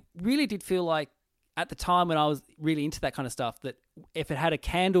it really did feel like at the time when I was really into that kind of stuff, that if it had a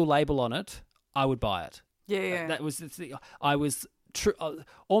Candle label on it, I would buy it. Yeah. I was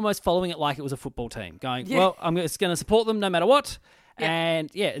almost following it like it was a football team, going, well, I'm just going to support them no matter what. Yeah.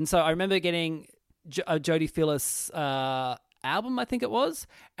 And so I remember getting a Jodie Phillips album, I think it was,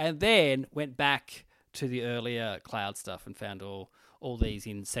 and then went back to the earlier Cloud stuff and found all these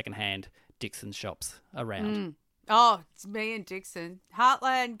in secondhand Dixon shops around. Oh, it's me and Dixon.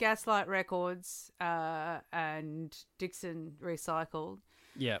 Heartland Gaslight Records and Dixon Recycled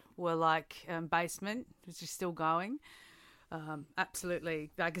were like basement, which is still going.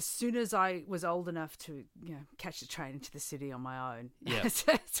 Absolutely. Like as soon as I was old enough to, catch the train into the city on my own, Yeah.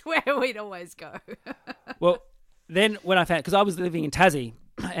 that's where we'd always go. Well, then when I found, because I was living in Tassie,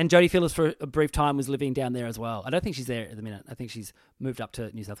 and Jodie Phillips for a brief time was living down there as well. I don't think she's there at the minute. I think she's moved up to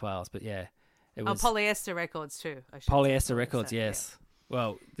New South Wales. But yeah, it was Polyester Records too. Polyester Records. Yes. Yeah.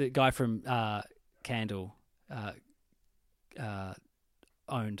 Well, the guy from Candle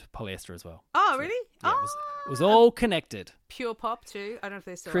owned Polyester as well. Oh, So, really? Yeah, it was all connected. Pure Pop too. I don't know if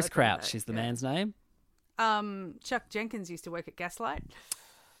they're still Chris open, Crouch but, is the man's name. Chuck Jenkins used to work at Gaslight.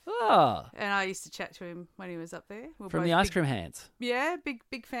 Oh, And I used to chat to him when he was up there. We're from both the Ice big- Cream Hands. Yeah,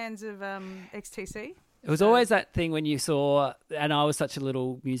 big fans of XTC. It was always that thing when you saw, and I was such a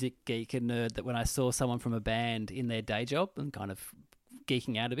little music geek and nerd that when I saw someone from a band in their day job and kind of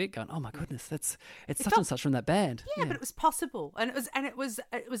geeking out a bit, going, "Oh my goodness, it's such and such from that band." Yeah, but it was possible, and it was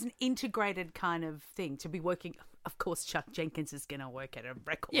an integrated kind of thing to be working. Of course, Chuck Jenkins is going to work at a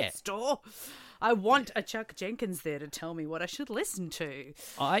record store. I want a Chuck Jenkins there to tell me what I should listen to.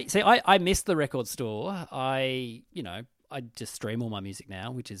 I miss the record store. I just stream all my music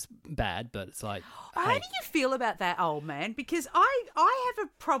now, which is bad, but it's like, How hey, do you feel about that, old man? Because I have a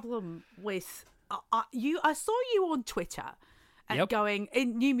problem with you. I saw you on Twitter and Yep. going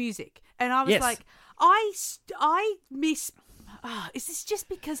in new music, and I was Yes. like, I miss. Is this just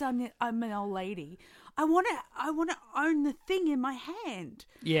because I'm an old lady? I want to own the thing in my hand.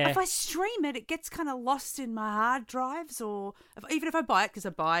 Yeah. If I stream it, it gets kind of lost in my hard drives, or even if I buy it, because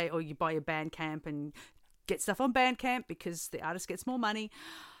you buy your Bandcamp and get stuff on Bandcamp because the artist gets more money.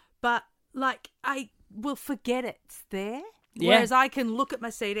 But like, I will forget it's there. Yeah. Whereas I can look at my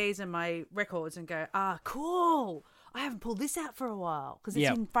CDs and my records and go, cool. I haven't pulled this out for a while because it's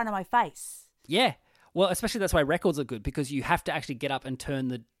Yep. in front of my face. yeah. Well, especially that's why records are good, because you have to actually get up and turn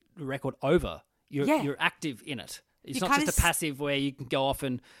the record over. You're active in it. It's You not kinda just a passive where you can go off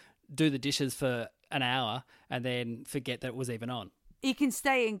and do the dishes for an hour and then forget that it was even on. You can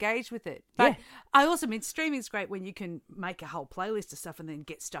stay engaged with it. But I also mean, streaming's great when you can make a whole playlist of stuff and then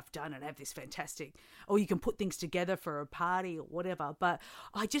get stuff done and have this fantastic, or you can put things together for a party or whatever. But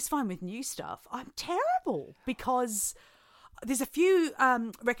I just find with new stuff, I'm terrible because there's a few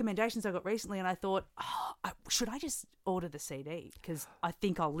recommendations I got recently and I thought, should I just order the CD? Because I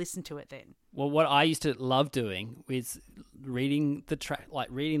think I'll listen to it then. Well, what I used to love doing was reading the track, like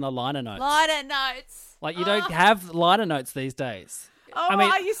reading the liner notes. Liner notes. Like you don't have liner notes these days. Oh, I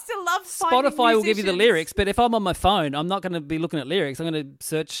mean, I used to love finding Spotify will give you the musicians. lyrics, but if I'm on my phone, I'm not going to be looking at lyrics. I'm going to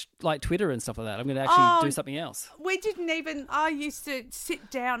search like Twitter and stuff like that. I'm going to actually do something else. I used to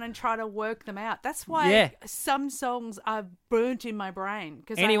sit down and try to work them out. That's why some songs are burnt in my brain.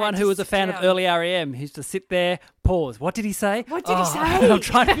 Anyone who was a fan of early REM used to sit there, pause. What did he say? What did he say? I'm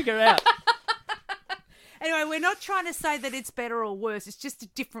trying to figure it out. Anyway, we're not trying to say that it's better or worse. It's just a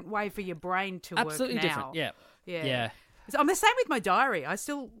different way for your brain to Absolutely work now. different. Yeah. Yeah. So I'm the same with my diary. I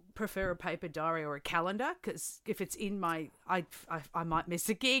still prefer a paper diary or a calendar because if it's in my, I might miss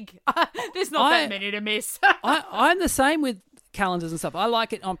a gig. There's not that many to miss. I'm the same with calendars and stuff. I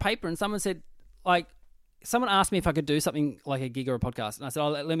like it on paper. And someone said, like, someone asked me if I could do something like a gig or a podcast. And I said,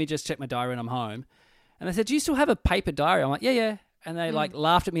 let me just check my diary when I'm home. And they said, do you still have a paper diary? I'm like, yeah. And they like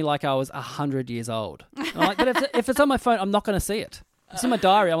laughed at me like I was 100 years old. And I'm like, but if it's on my phone, I'm not going to see it. It's in my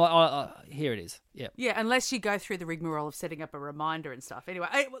diary. I'm like, here it is. Yeah. Yeah, unless you go through the rigmarole of setting up a reminder and stuff. Anyway,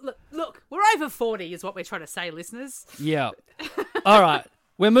 look, we're over 40 is what we're trying to say, listeners. Yeah. All right.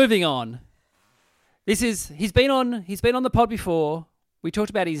 We're moving on. He's been on the pod before. We talked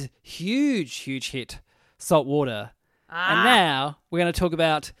about his huge hit, Salt Water. And now we're going to talk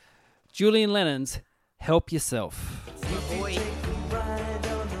about Julian Lennon's Help Yourself. Boy.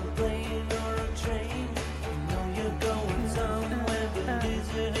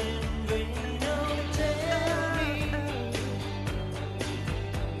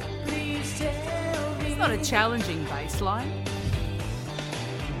 Not a challenging bass line.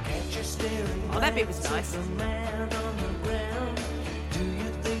 Oh, that bit was nice.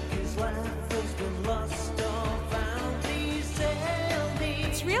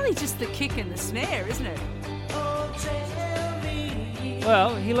 It's really just the kick and the snare, isn't it?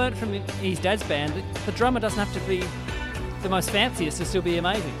 Well, he learned from his dad's band that the drummer doesn't have to be the most fanciest to still be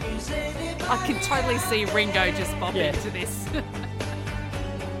amazing. I can totally see Ringo just bopping to this.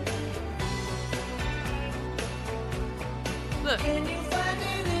 Look.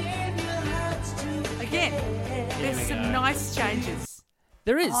 Again, there's some nice changes.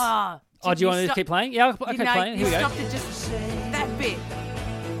 There is. Do you want me to keep playing? Yeah, I'll keep playing. Here we go. Stopped it just that bit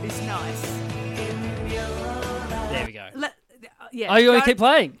is nice. There we go. Yeah. Oh, you want to keep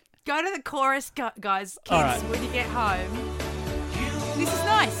playing? Go to the chorus, guys. Kids, All right. when you get home. This is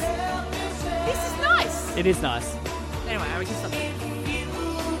nice. This is nice. It is nice. Anyway, we can stop.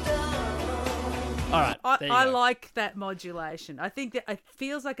 All right. I like that modulation. I think that it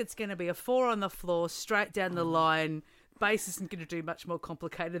feels like it's going to be a 4 on the floor, straight down the line. Bass isn't going to do much more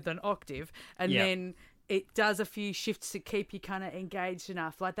complicated than octave. And then it does a few shifts to keep you kind of engaged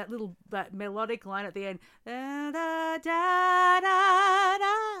enough. Like that melodic line at the end. Da, da, da, da,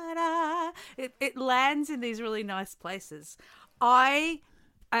 da, da. It lands in these really nice places. I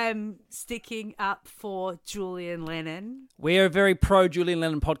am sticking up for Julian Lennon. We are a very pro Julian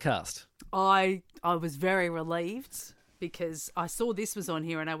Lennon podcast. I was very relieved because I saw this was on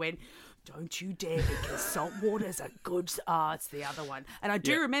here and I went, don't you dare, because Saltwater's a good... it's the other one. And I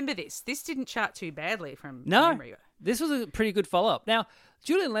do remember this. This didn't chart too badly from memory. This was a pretty good follow-up. Now,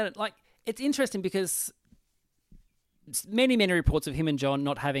 Julian Lennon, it's interesting because many reports of him and John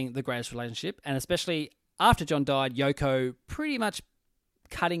not having the greatest relationship, and especially after John died, Yoko pretty much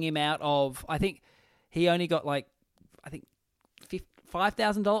cutting him out of... I think he only got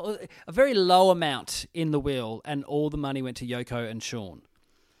 $5,000, a very low amount in the will, and all the money went to Yoko and Sean.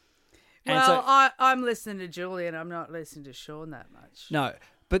 And well, I'm listening to Julian. I'm not listening to Sean that much. No,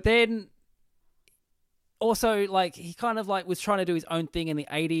 but then also he kind of was trying to do his own thing in the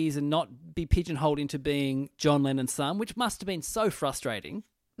 80s and not be pigeonholed into being John Lennon's son, which must have been so frustrating.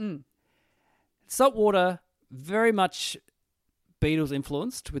 Saltwater, very much Beatles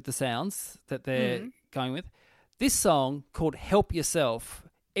influenced with the sounds that they're going with. This song called Help Yourself,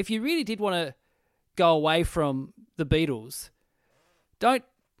 if you really did want to go away from the Beatles, don't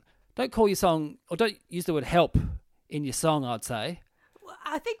call your song, or don't use the word help in your song, I'd say. Well,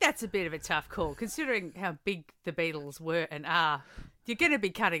 I think that's a bit of a tough call, considering how big the Beatles were and are. You're going to be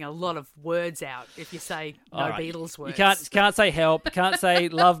cutting a lot of words out if you say no Beatles words. You can't say help, you can't say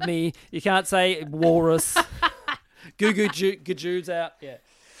love me, you can't say walrus. Goo goo gajoob's out, yeah.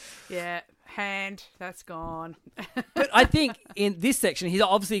 Yeah. Hand, that's gone. But I think in this section, he's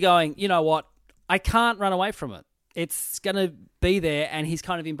obviously going, you know what, I can't run away from it. It's going to be there, and he's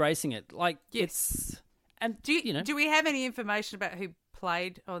kind of embracing it. It's... And do we have any information about who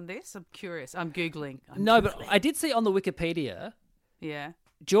played on this? I'm curious. I'm Googling. But I did see on the Wikipedia... Yeah.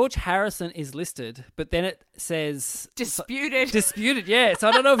 George Harrison is listed, but then it says... Disputed. Disputed, yeah. So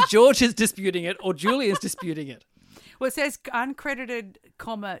I don't know if George is disputing it or Julian's disputing it. Well, it says uncredited,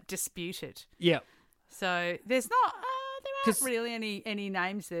 disputed. Yeah. So there's not, there aren't really any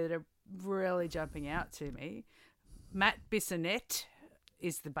names there that are really jumping out to me. Matt Bissonette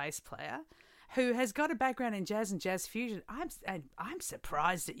is the bass player, who has got a background in jazz and jazz fusion. I'm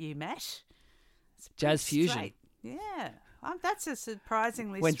surprised at you, Matt. Jazz fusion. Straight. Yeah. That's a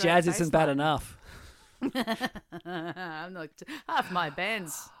surprisingly when straight jazz bass isn't bad line. enough. I'm not half my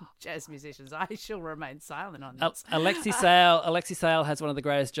band's jazz musicians. I shall remain silent on this. Alexi Sale has one of the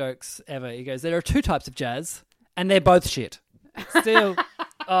greatest jokes ever. He goes, "There are two types of jazz, and they're both shit." Still,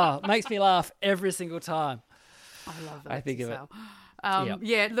 makes me laugh every single time. I love that. I think of it.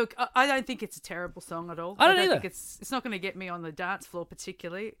 Yeah, look, I don't think it's a terrible song at all. I don't either. Think it's not going to get me on the dance floor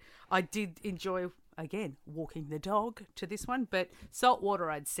particularly. I did enjoy, again, walking the dog to this one, but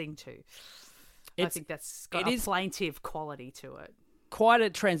Saltwater I'd sing to. I think that's got a plaintive quality to it. Quite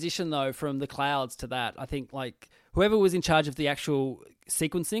a transition, though, from The Clouds to that. I think, whoever was in charge of the actual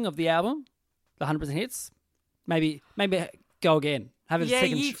sequencing of the album, the 100% hits, maybe go again. Have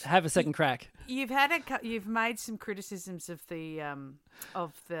a second crack. You've made some criticisms of the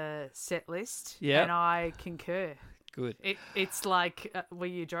set list, yeah, and I concur. Good. It's like, were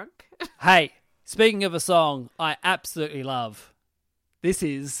you drunk? Hey, speaking of a song I absolutely love, this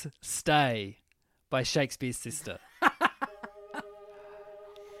is "Stay" by Shakespeare's Sister.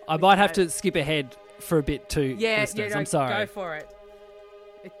 I might have to skip ahead for a bit too. Yeah, listeners. I'm sorry. Go for it,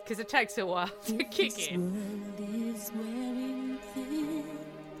 because it takes a while to kick in. Is wearing thin,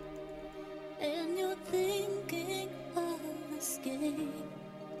 and you're thinking of escape.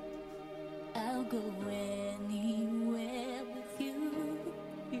 I'll go anywhere with you.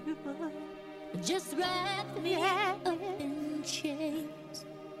 Just wrap me up in chains.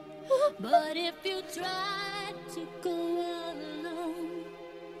 But if you try to go alone,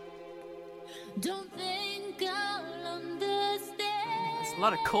 don't think I'll understand. There's a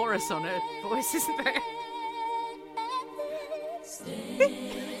lot of chorus on her voice, isn't there?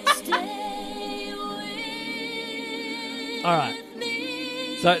 All right.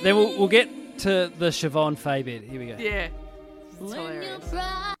 So then we'll get to the Siobhan Fay bit. Here we go. Yeah. It's hilarious. So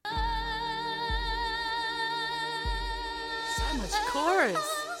much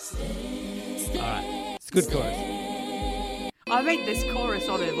chorus. All right. It's a good chorus. I mean, this chorus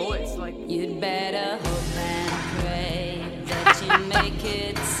on her voice, You'd better hope and pray that you make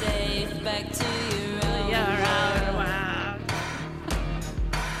it safe back to your own world.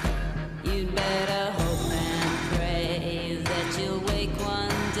 You'd better hope and pray that you'll wake one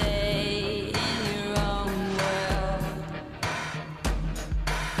day in your own world.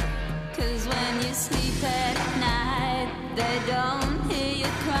 'Cause when you sleep at night, they don't hear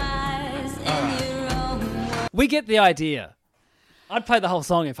your cries in your own world. We get the idea. I'd play the whole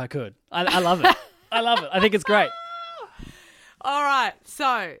song if I could. I love it. I love it. I think it's great. All right,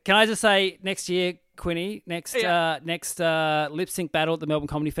 so Can I just say, next year, Quinny, next lip sync battle at the Melbourne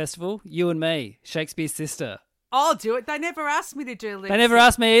Comedy Festival, you and me, Shakespeare's Sister. I'll do it. They never asked me to do lip They never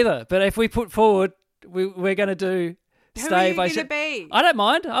asked me either, but if we put forward, we're going to do Who Stay are you by going to be? I don't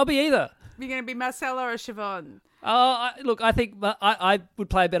mind. I'll be either. You're going to be Marcella or Siobhan? Look, I think I would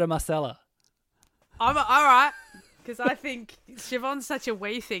play better Marcella. All right. Because I think Siobhan's such a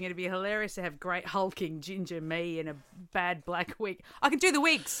wee thing. It'd be hilarious to have great hulking ginger me in a bad black wig. I can do the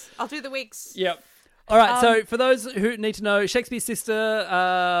wigs. I'll do the wigs. Yep. All right, so for those who need to know, Shakespeare's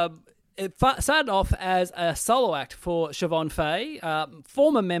Sister it started off as a solo act for Siobhan Fay,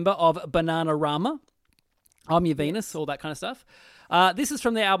 former member of Bananarama, I'm Your Venus, all that kind of stuff. This is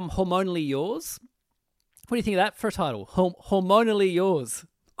from the album Hormonally Yours. What do you think of that for a title? Hormonally Yours.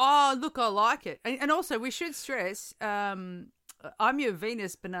 Oh, look, I like it. And also, we should stress, I'm Your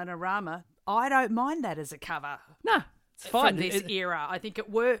Venus, Bananarama. I don't mind that as a cover. No, it's fine. From this era. I think it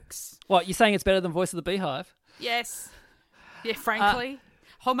works. What, you're saying it's better than Voice of the Beehive? Yes. Yeah, frankly.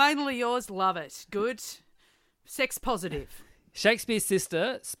 Hormonally Yours, love it. Good. Sex positive. Shakespeare's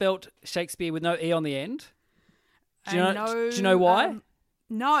Sister, spelt Shakespeare with no E on the end. Do you do know why?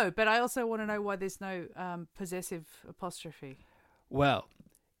 No, but I also want to know why there's no possessive apostrophe. Well,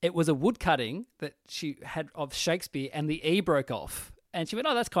 it was a woodcutting that she had of Shakespeare and the E broke off. And she went,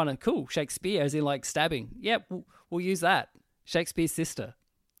 oh, that's kind of cool. Shakespeare, as in like stabbing. Yep, we'll use that. Shakespeare's Sister.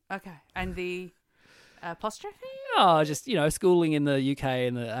 Okay. And the apostrophe? Oh, just, schooling in the UK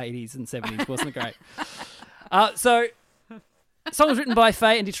in the 80s and 70s. Wasn't it great? So, song was written by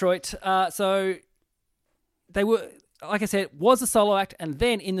Faye in Detroit. So, they were, like I said, was a solo act. And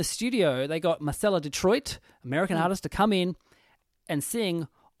then in the studio, they got Marcella Detroit, American artist, to come in and sing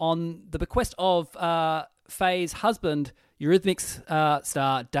on the bequest of Faye's husband, Eurythmics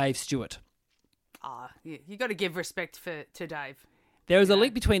star Dave Stewart. Yeah, you got to give respect to Dave. There is a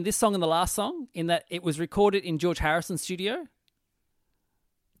link between this song and the last song in that it was recorded in George Harrison's studio.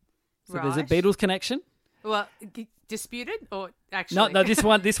 So there's a Beatles connection. Well, disputed or actually? No,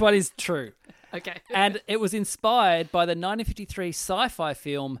 this one is true. Okay. And it was inspired by the 1953 sci-fi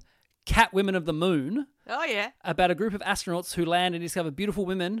film Cat Women of the Moon. Oh, yeah. About a group of astronauts who land and discover beautiful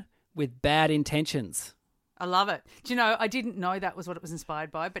women with bad intentions. I love it. Do you know, I didn't know that was what it was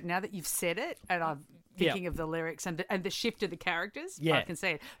inspired by, but now that you've said it and I'm thinking of the lyrics and the shift of the characters, I can see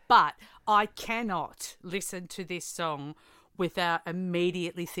it. But I cannot listen to this song without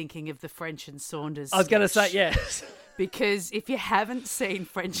immediately thinking of the French and Saunders. I was going to say, yes. Because if you haven't seen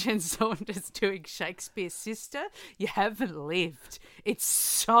French and Saunders doing Shakespeare's Sister, you haven't lived. It's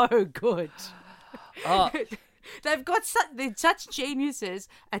so good. Oh. They're such geniuses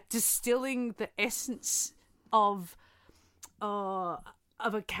at distilling the essence of a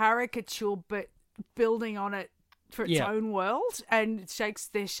caricature, but building on it for its own world. And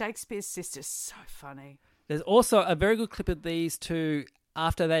Shakespeare's Sister, so funny. There's also a very good clip of these two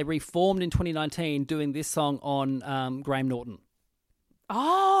after they reformed in 2019 doing this song on Graham Norton.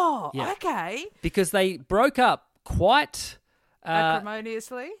 Oh, okay. Because they broke up quite...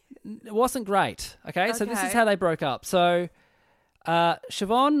 acrimoniously? It wasn't great. Okay, so this is how they broke up. So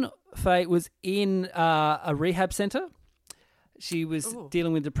Siobhan Fay was in a rehab centre. She was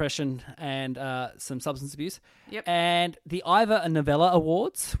dealing with depression and some substance abuse. Yep. And the Ivor Novello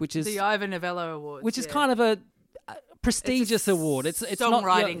Awards, which is... The Ivor Novello Awards, which is kind of a prestigious award. It's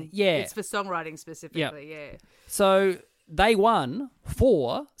songwriting. Not... It's for songwriting specifically, yeah. So they won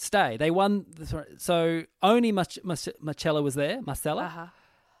for Stay. They won... So only Marcella was there, Marcella.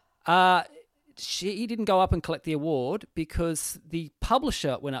 Uh-huh. She didn't go up and collect the award because the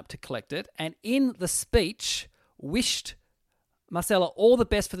publisher went up to collect it and in the speech wished Marcella all the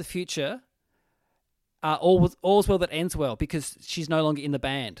best for the future, all's well that ends well, because she's no longer in the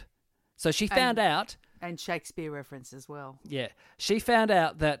band. So she found out... And Shakespeare reference as well. Yeah. She found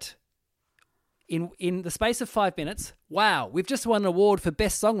out that in the space of 5 minutes, wow, we've just won an award for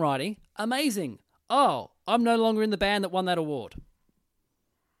best songwriting. Amazing. Oh, I'm no longer in the band that won that award.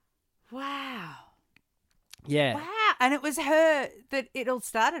 Wow. Yeah. Wow. And it was her that it all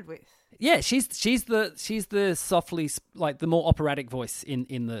started with. Yeah, she's the softly, like the more operatic voice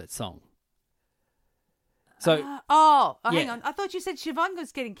in the song. So hang on. I thought you said Siobhan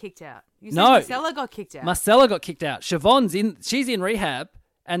was getting kicked out. You said No. Marcella got kicked out. Marcella got kicked out. She's in rehab,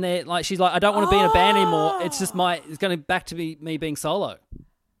 and she's like, I don't want to be in a band anymore. It's just it's going back to me being solo.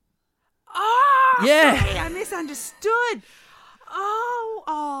 Oh, Yeah. sorry, I misunderstood.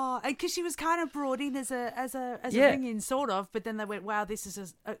 And because she was kind of brought in as a ring-in sort of, but then they went, wow, this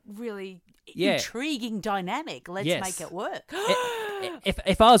is a really intriguing dynamic. Let's make it work.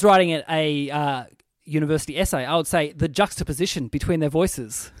 If I was writing a university essay, I would say the juxtaposition between their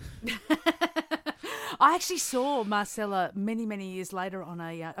voices. I actually saw Marcella many, many years later on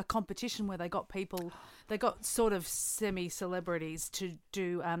a competition where they got sort of semi-celebrities to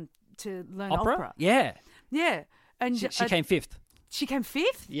do to learn opera. Yeah. Yeah. And she came fifth. She came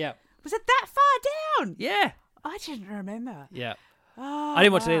fifth? Yeah. Was it that far down? Yeah. I didn't remember. Yeah. Oh, I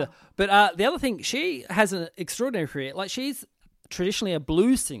didn't watch it either. But the other thing, she has an extraordinary career. Like, she's traditionally a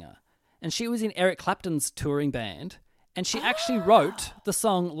blues singer, and she was in Eric Clapton's touring band, and she actually wrote the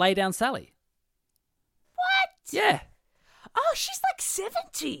song Lay Down Sally. What? Yeah. Oh, she's like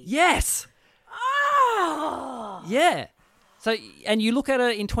 70. Yes. Oh. Yeah. So, and you look at her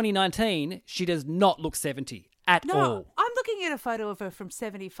in 2019, she does not look 70 at all. No, I'm looking at a photo of her from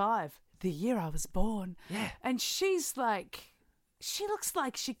 75, the year I was born. Yeah. And she's like, she looks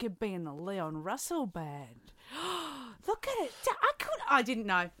like she could be in the Leon Russell band. Look at it. I didn't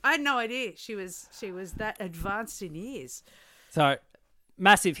know. I had no idea she was that advanced in years. So,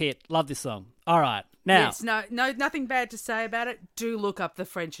 massive hit. Love this song. All right. Now. Yes, no, nothing bad to say about it. Do look up the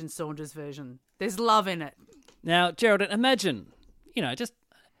French and Saunders version. There's love in it. Now, Geraldine, imagine, just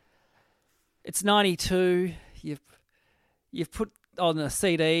it's 92. You've put on a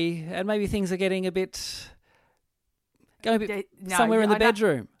CD, and maybe things are getting going a bit somewhere in the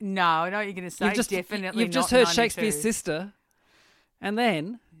bedroom. No, I know what you're going to say. Definitely, you've just not heard 92. Shakespeare's Sister, and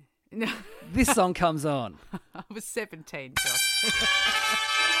then this song comes on. I was 17, Josh.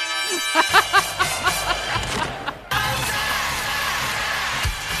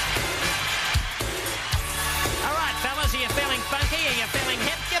 Are you feeling funky? Are you feeling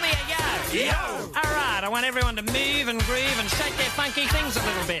hip? Give me a yo! Yo! All right, I want everyone to move and groove and shake their funky things a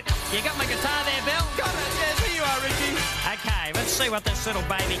little bit. You got my guitar there, Bill? Got it, yes, here you are, Richie. Okay, let's see what this little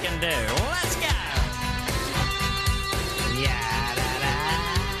baby can do. Let's go! Ya-da-da.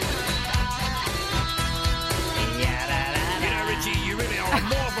 Ya-da-da. You know, Richie, you really are a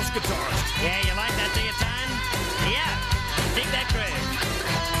marvelous guitarist. Yeah, you like that, do you, Tone? Yeah, dig that groove.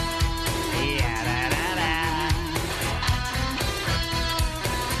 Ya-da-da-da.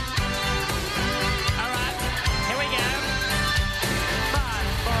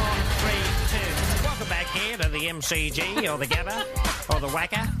 Here to the MCG or the Gabba or the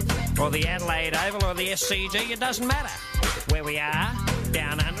Wacker or the Adelaide Oval or the SCG, it doesn't matter where we are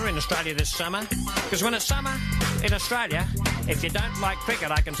down under in Australia this summer, because when it's summer in Australia, if you don't like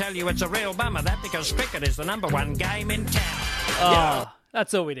cricket, I can tell you it's a real bummer, that, because cricket is the #1 game in town. Oh,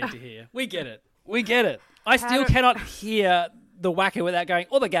 that's all we need to hear. We get it. I still cannot hear the Wacker without going,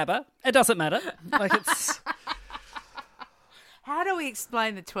 or the Gabba. It doesn't matter. Like, it's... How do we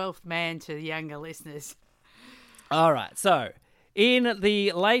explain the 12th man to younger listeners? All right. So, in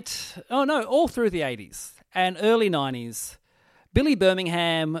the all through the 80s and early 90s, Billy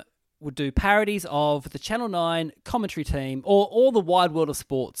Birmingham would do parodies of the Channel 9 commentary team, or all the Wide World of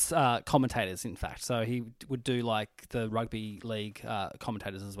Sports commentators, in fact. So he would do like the rugby league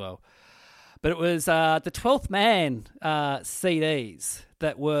commentators as well. But it was the 12th Man CDs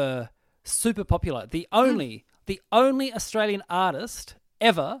that were super popular. The only Australian artist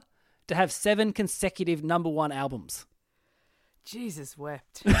ever to have 7 consecutive #1 albums. Jesus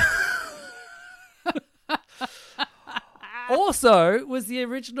wept. Also, was the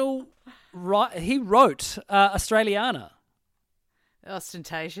original... he wrote Australiana.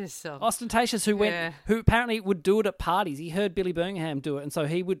 Ostentatious song. Ostentatious, who apparently would do it at parties. He heard Billy Birmingham do it, and so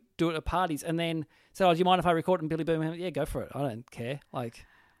he would do it at parties, and then said, "Oh, do you mind if I record it?" And Billy Birmingham, "Yeah, go for it. I don't care." Like,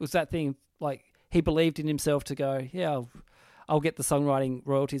 it was that thing, like, he believed in himself to go, "Yeah, I'll get the songwriting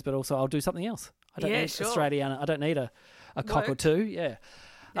royalties, but also I'll do something else. I don't need Australiana. I don't need a cock or two." Yeah.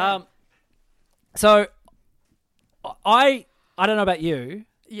 So I don't know about you.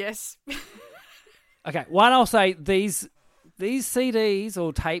 Yes. Okay, one, I'll say these CDs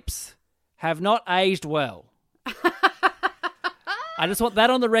or tapes have not aged well. I just want that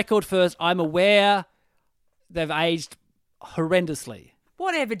on the record first. I'm aware they've aged horrendously.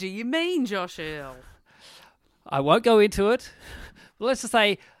 Whatever do you mean, Josh Earl? I won't go into it. But let's just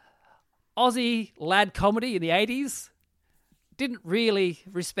say Aussie lad comedy in the 80s didn't really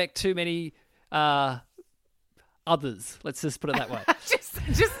respect too many others. Let's just put it that way.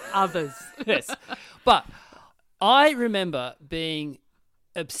 just others. Yes. But I remember being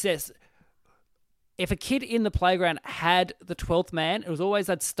obsessed. If a kid in the playground had the 12th Man, it was always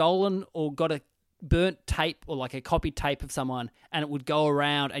they'd stolen or got a burnt tape or like a copied tape of someone, and it would go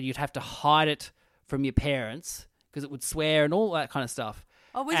around and you'd have to hide it from your parents because it would swear and all that kind of stuff.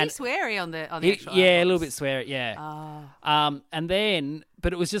 Oh, was he sweary on the actual Yeah, albums? a little bit sweary, yeah. And then,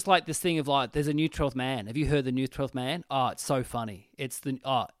 but it was just like this thing of like, there's a new 12th Man. Have you heard the new 12th Man? Oh, it's so funny. It's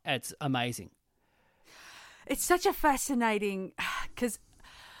amazing. It's such a fascinating, because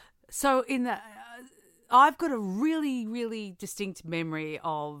so I've got a really, really distinct memory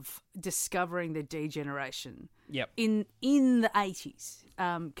of discovering the D generation. Yep. In the 80s,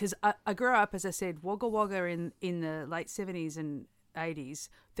 because I grew up, as I said, Wagga Wagga in the late 70s and 80s.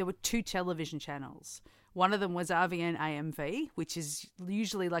 There were 2 television channels. One of them was RVN AMV, which is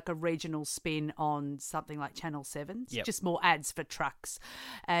usually like a regional spin on something like Channel 7. It's just more ads for trucks.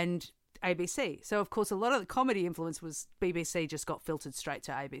 And ABC. So, of course, a lot of the comedy influence was BBC just got filtered straight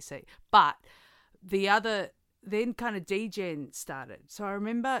to ABC. But the other, then kind of D-Gen started. So I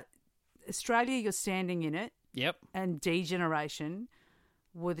remember Australia, You're Standing in It. Yep. And D-Generation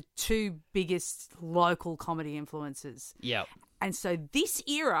were the 2 biggest local comedy influences. Yep. And so this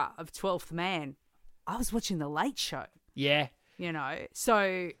era of 12th Man, I was watching The Late Show. Yeah. You know,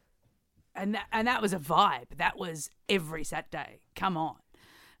 so, and that was a vibe. That was every Saturday. Come on.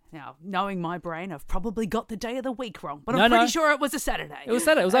 Now, knowing my brain, I've probably got the day of the week wrong, but I'm pretty sure it was a Saturday. It was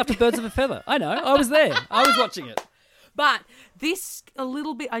Saturday. It was after Birds of a Feather. I know. I was there. I was watching it. But this, a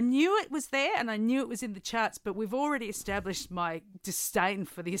little bit, I knew it was there and I knew it was in the charts, but we've already established my disdain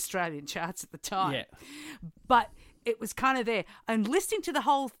for the Australian charts at the time. Yeah. But it was kind of there. And listening to the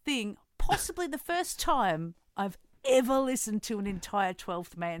whole thing, possibly the first time I've ever listened to an entire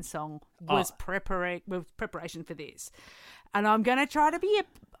 12th Man song was preparation for this. And I'm going to try to be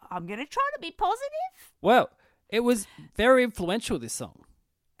positive. Well, it was very influential, this song.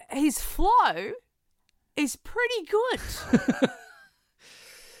 His flow is pretty good.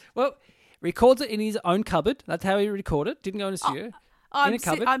 Well, records it in his own cupboard. That's how he recorded it. Didn't go in a studio. In a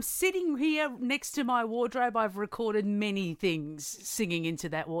cupboard. I'm sitting here next to my wardrobe. I've recorded many things singing into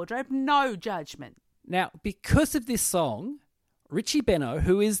that wardrobe. No judgment. Now, because of this song, Richie Benno,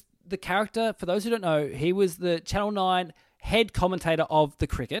 who is the character, for those who don't know, he was the Channel 9 head commentator of the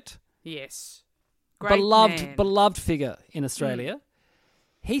cricket. Yes. Great beloved figure in Australia.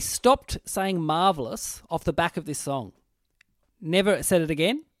 He stopped saying marvellous off the back of this song. Never said it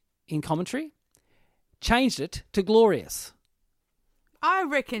again in commentary. Changed it to glorious. I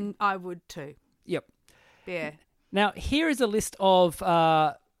reckon I would too. Yep. Yeah. Now, here is a list of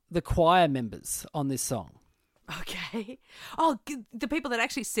the choir members on this song. Okay. Oh, the people that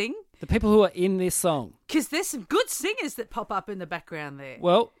actually sing? The people who are in this song. Because there's some good singers that pop up in the background there.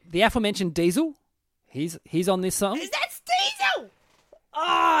 Well, the aforementioned Diesel, he's on this song. That's Diesel!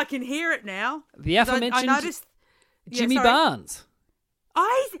 Oh, I can hear it now. The aforementioned I noticed Jimmy Barnes.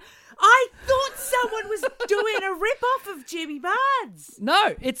 I thought someone was doing a rip-off of Jimmy Barnes.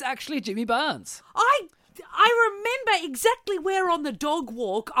 No, it's actually Jimmy Barnes. I remember exactly where on the dog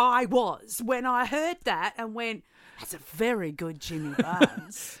walk I was when I heard that and went, that's a very good Jimmy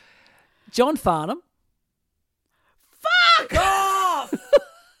Barnes. John Farnham. Fuck off!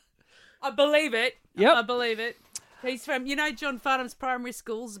 I believe it. Yep. I believe it. He's from, John Farnham's primary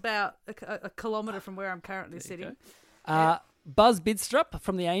school's about a kilometre from where I'm currently sitting. Buzz Bidstrup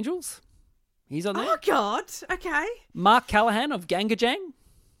from the Angels. He's on there. Oh, God. Okay. Mark Callahan of Gangajang.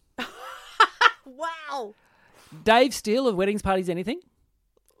 Wow. Dave Steele of Weddings, Parties, Anything.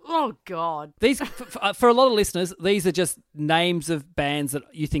 Oh, God. These, for a lot of listeners, these are just names of bands that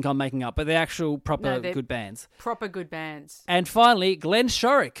you think I'm making up, but they're actual proper good bands. Proper good bands. And finally, Glenn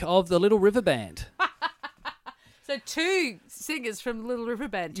Shorrock of the Little River Band. So 2 singers from Little River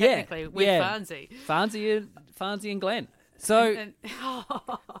Band, technically, with Farnsey. Farnsey and Glenn. So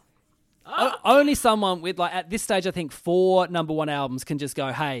only someone with, like, at this stage, I think 4 number 1 albums can just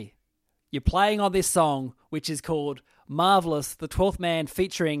go, hey, you're playing on this song, which is called Marvellous, the 12th Man,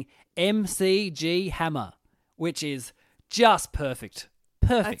 featuring MCG Hammer, which is just perfect.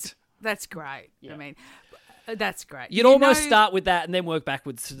 Perfect. That's great. Yeah. I mean, that's great. You'd almost start with that and then work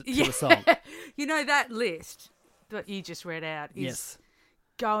backwards to the song. That list that you just read out is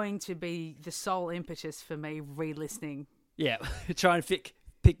going to be the sole impetus for me re-listening. Yeah, try and pick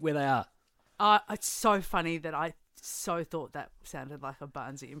where they are. It's so funny that I so thought that sounded like a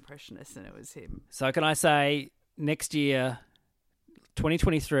Barnesy impressionist and it was him. So can I say, next year,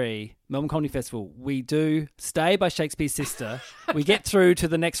 2023, Melbourne Comedy Festival, we do Stay by Shakespeare's Sister, we get through to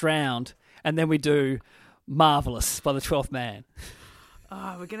the next round, and then we do Marvellous by the 12th Man.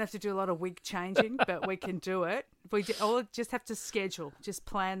 Oh, we're going to have to do a lot of wig changing, but we can do it. Or just have to schedule, just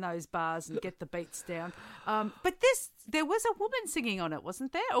plan those bars and get the beats down. But there was a woman singing on it,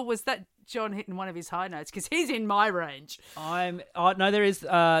 wasn't there? Or was that John hitting one of his high notes? Because he's in my range. No, there is.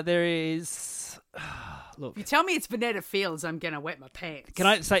 Look. If you tell me it's Vanetta Fields, I'm going to wet my pants. Can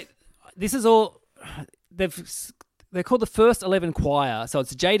I say, this is all, they're called the First 11 Choir. So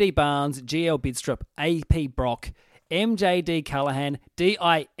it's J.D. Barnes, G.L. Bidstrup, A.P. Brock, M.J.D. Callahan,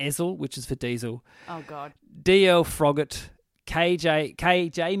 D.I. Ezel, which is for Diesel. Oh, God. D.L. Froggatt,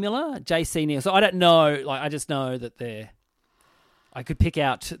 K.J. Miller, J.C. Neal. So I don't know. I just know that I could pick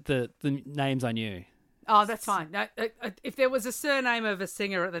out the names I knew. Oh, that's fine. No, if there was a surname of a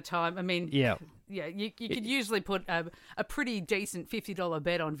singer at the time, I mean... Yeah. Yeah, you could usually put a pretty decent $50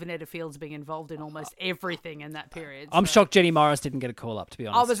 bet on Vanetta Fields being involved in almost everything in that period. I'm shocked Jenny Morris didn't get a call up, to be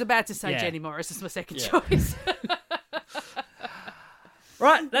honest. I was about to say Jenny Morris is my second choice.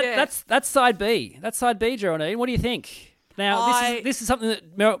 Right, that's side B. That's side B, Geraldine. What do you think? Now, this is something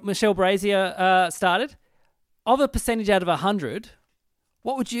that Michelle Brazier started. Of a percentage out of 100,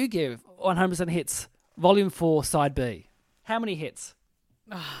 what would you give 100% hits? Volume 4, side B. How many hits?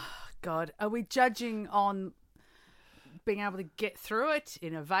 God, are we judging on being able to get through it,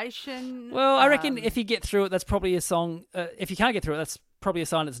 innovation? Well, I reckon if you get through it, that's probably a song. If you can't get through it, that's probably a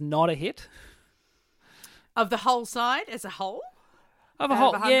sign it's not a hit. Of the whole side as a whole? Of a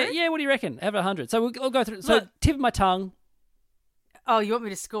whole, yeah. What do you reckon? Out of 100. So we'll go through. So tip of my tongue. Oh, you want me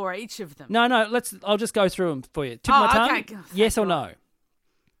to score each of them? No. I'll just go through them for you. Tip of my tongue. Okay. Yes or no?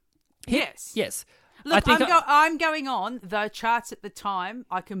 Yes. Look, I'm going on the charts at the time.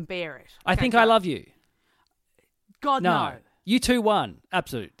 I can bear it. I think I Love You. God, no. You 2-1.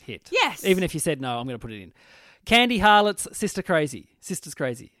 Absolute hit. Yes. Even if you said no, I'm going to put it in. Candy Harlot's Sister's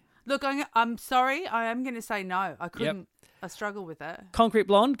Crazy. Look, I'm sorry. I am going to say no. I couldn't. Yep. I struggle with that. Concrete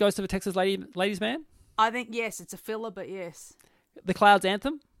Blonde, Ghost of a Texas Ladies Man. I think yes. It's a filler, but yes. The Clouds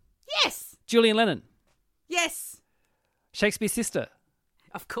Anthem. Yes. Julian Lennon. Yes. Shakespeare's Sister.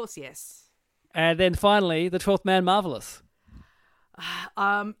 Of course, yes. And then finally, The 12th Man, Marvelous.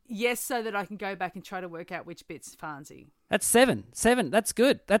 Yes, so that I can go back and try to work out which bit's Farnsey. That's 7. That's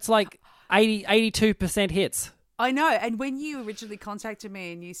good. That's like 82% hits. I know. And when you originally contacted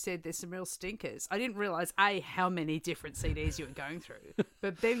me and you said there's some real stinkers, I didn't realise, how many different CDs you were going through.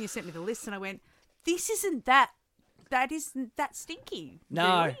 But then you sent me the list and I went, this isn't that isn't that stinky.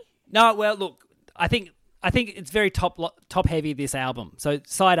 No. Really? No, well, look, I think it's very top heavy, this album. So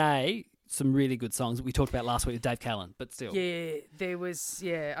side A, some really good songs that we talked about last week with Dave Callan, but still. Yeah, there was,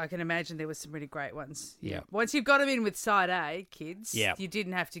 I can imagine there was some really great ones. Yeah. Once you've got them in with side A, kids, yeah, you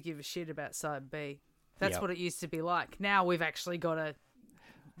didn't have to give a shit about side B. That's what it used to be like. Now we've actually got to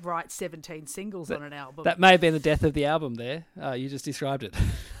write 17 singles on an album. That may have been the death of the album there. You just described it.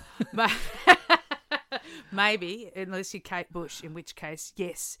 Maybe, unless you're Kate Bush, in which case,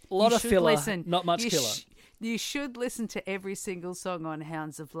 yes. A lot of filler, not much killer. You should listen to every single song on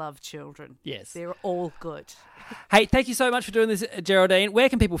Hounds of Love Children. Yes. They're all good. Hey, thank you so much for doing this, Geraldine. Where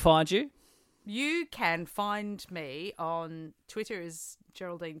can people find you? You can find me on Twitter as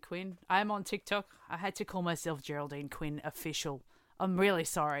Geraldine Quinn. I am on TikTok. I had to call myself Geraldine Quinn Official. I'm really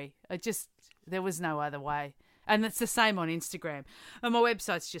sorry. There was no other way. And it's the same on Instagram. And my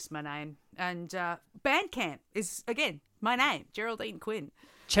website's just my name. And Bandcamp is, again, my name, Geraldine Quinn.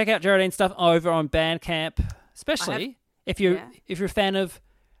 Check out Geraldine's stuff over on Bandcamp, especially if you're a fan of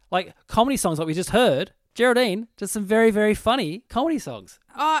like comedy songs like we just heard. Geraldine does some very, very funny comedy songs.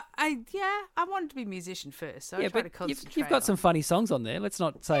 I wanted to be a musician first, so I try to concentrate. You've got some funny songs on there. Let's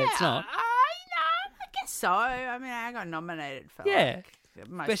not say it's not. I guess so. I mean, I got nominated for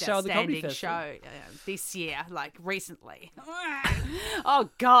most Best show of the comedy show this year, like recently. Oh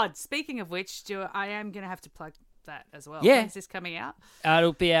God! Speaking of which, I am going to have to plug that as well. Yeah. When's this coming out?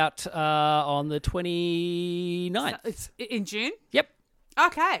 It'll be out on the 29th. So it's in June? Yep.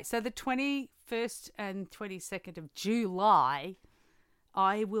 Okay, so the 21st and 22nd of July,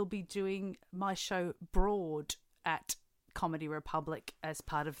 I will be doing my show Broad at Comedy Republic as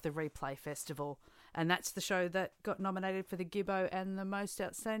part of the Replay Festival. And that's the show that got nominated for the Gibbo and the Most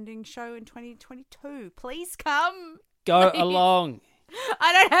Outstanding Show in 2022. Please come. Go along.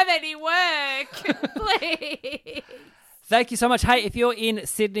 I don't have any work. Please. Thank you so much. Hey, if you're in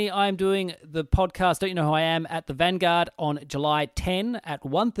Sydney, I'm doing the podcast Don't You Know Who I Am at the Vanguard on July 10 at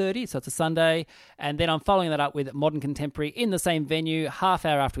 1:30, so it's a Sunday. And then I'm following that up with Modern Contemporary in the same venue, half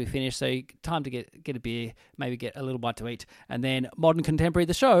hour after we finish, so time to get a beer, maybe get a little bite to eat. And then Modern Contemporary,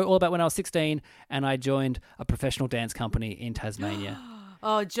 the show, all about when I was 16 and I joined a professional dance company in Tasmania.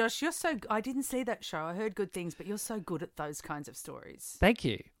 Oh, Josh, you're so... I didn't see that show. I heard good things, but you're so good at those kinds of stories. Thank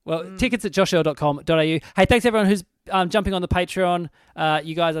you. Well, tickets at joshearl.com.au. Hey, thanks everyone who's jumping on the Patreon.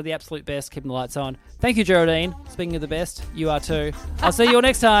 You guys are the absolute best, keeping the lights on. Thank you, Geraldine. Speaking of the best, you are too. I'll see you all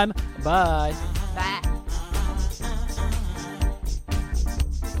next time. Bye. Bye.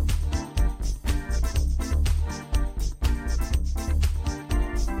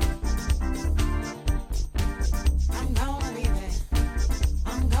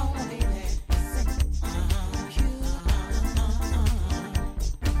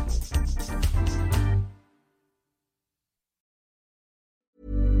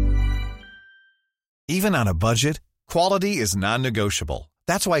 Even on a budget, quality is non-negotiable.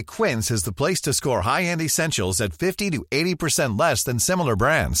 That's why Quince is the place to score high-end essentials at 50 to 80% less than similar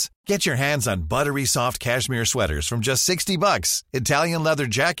brands. Get your hands on buttery soft cashmere sweaters from just $60, Italian leather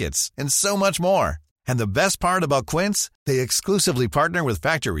jackets, and so much more. And the best part about Quince, they exclusively partner with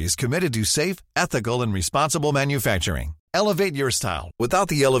factories committed to safe, ethical, and responsible manufacturing. Elevate your style without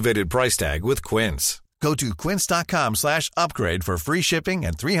the elevated price tag with Quince. Go to quince.com/upgrade for free shipping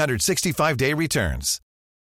and 365-day returns.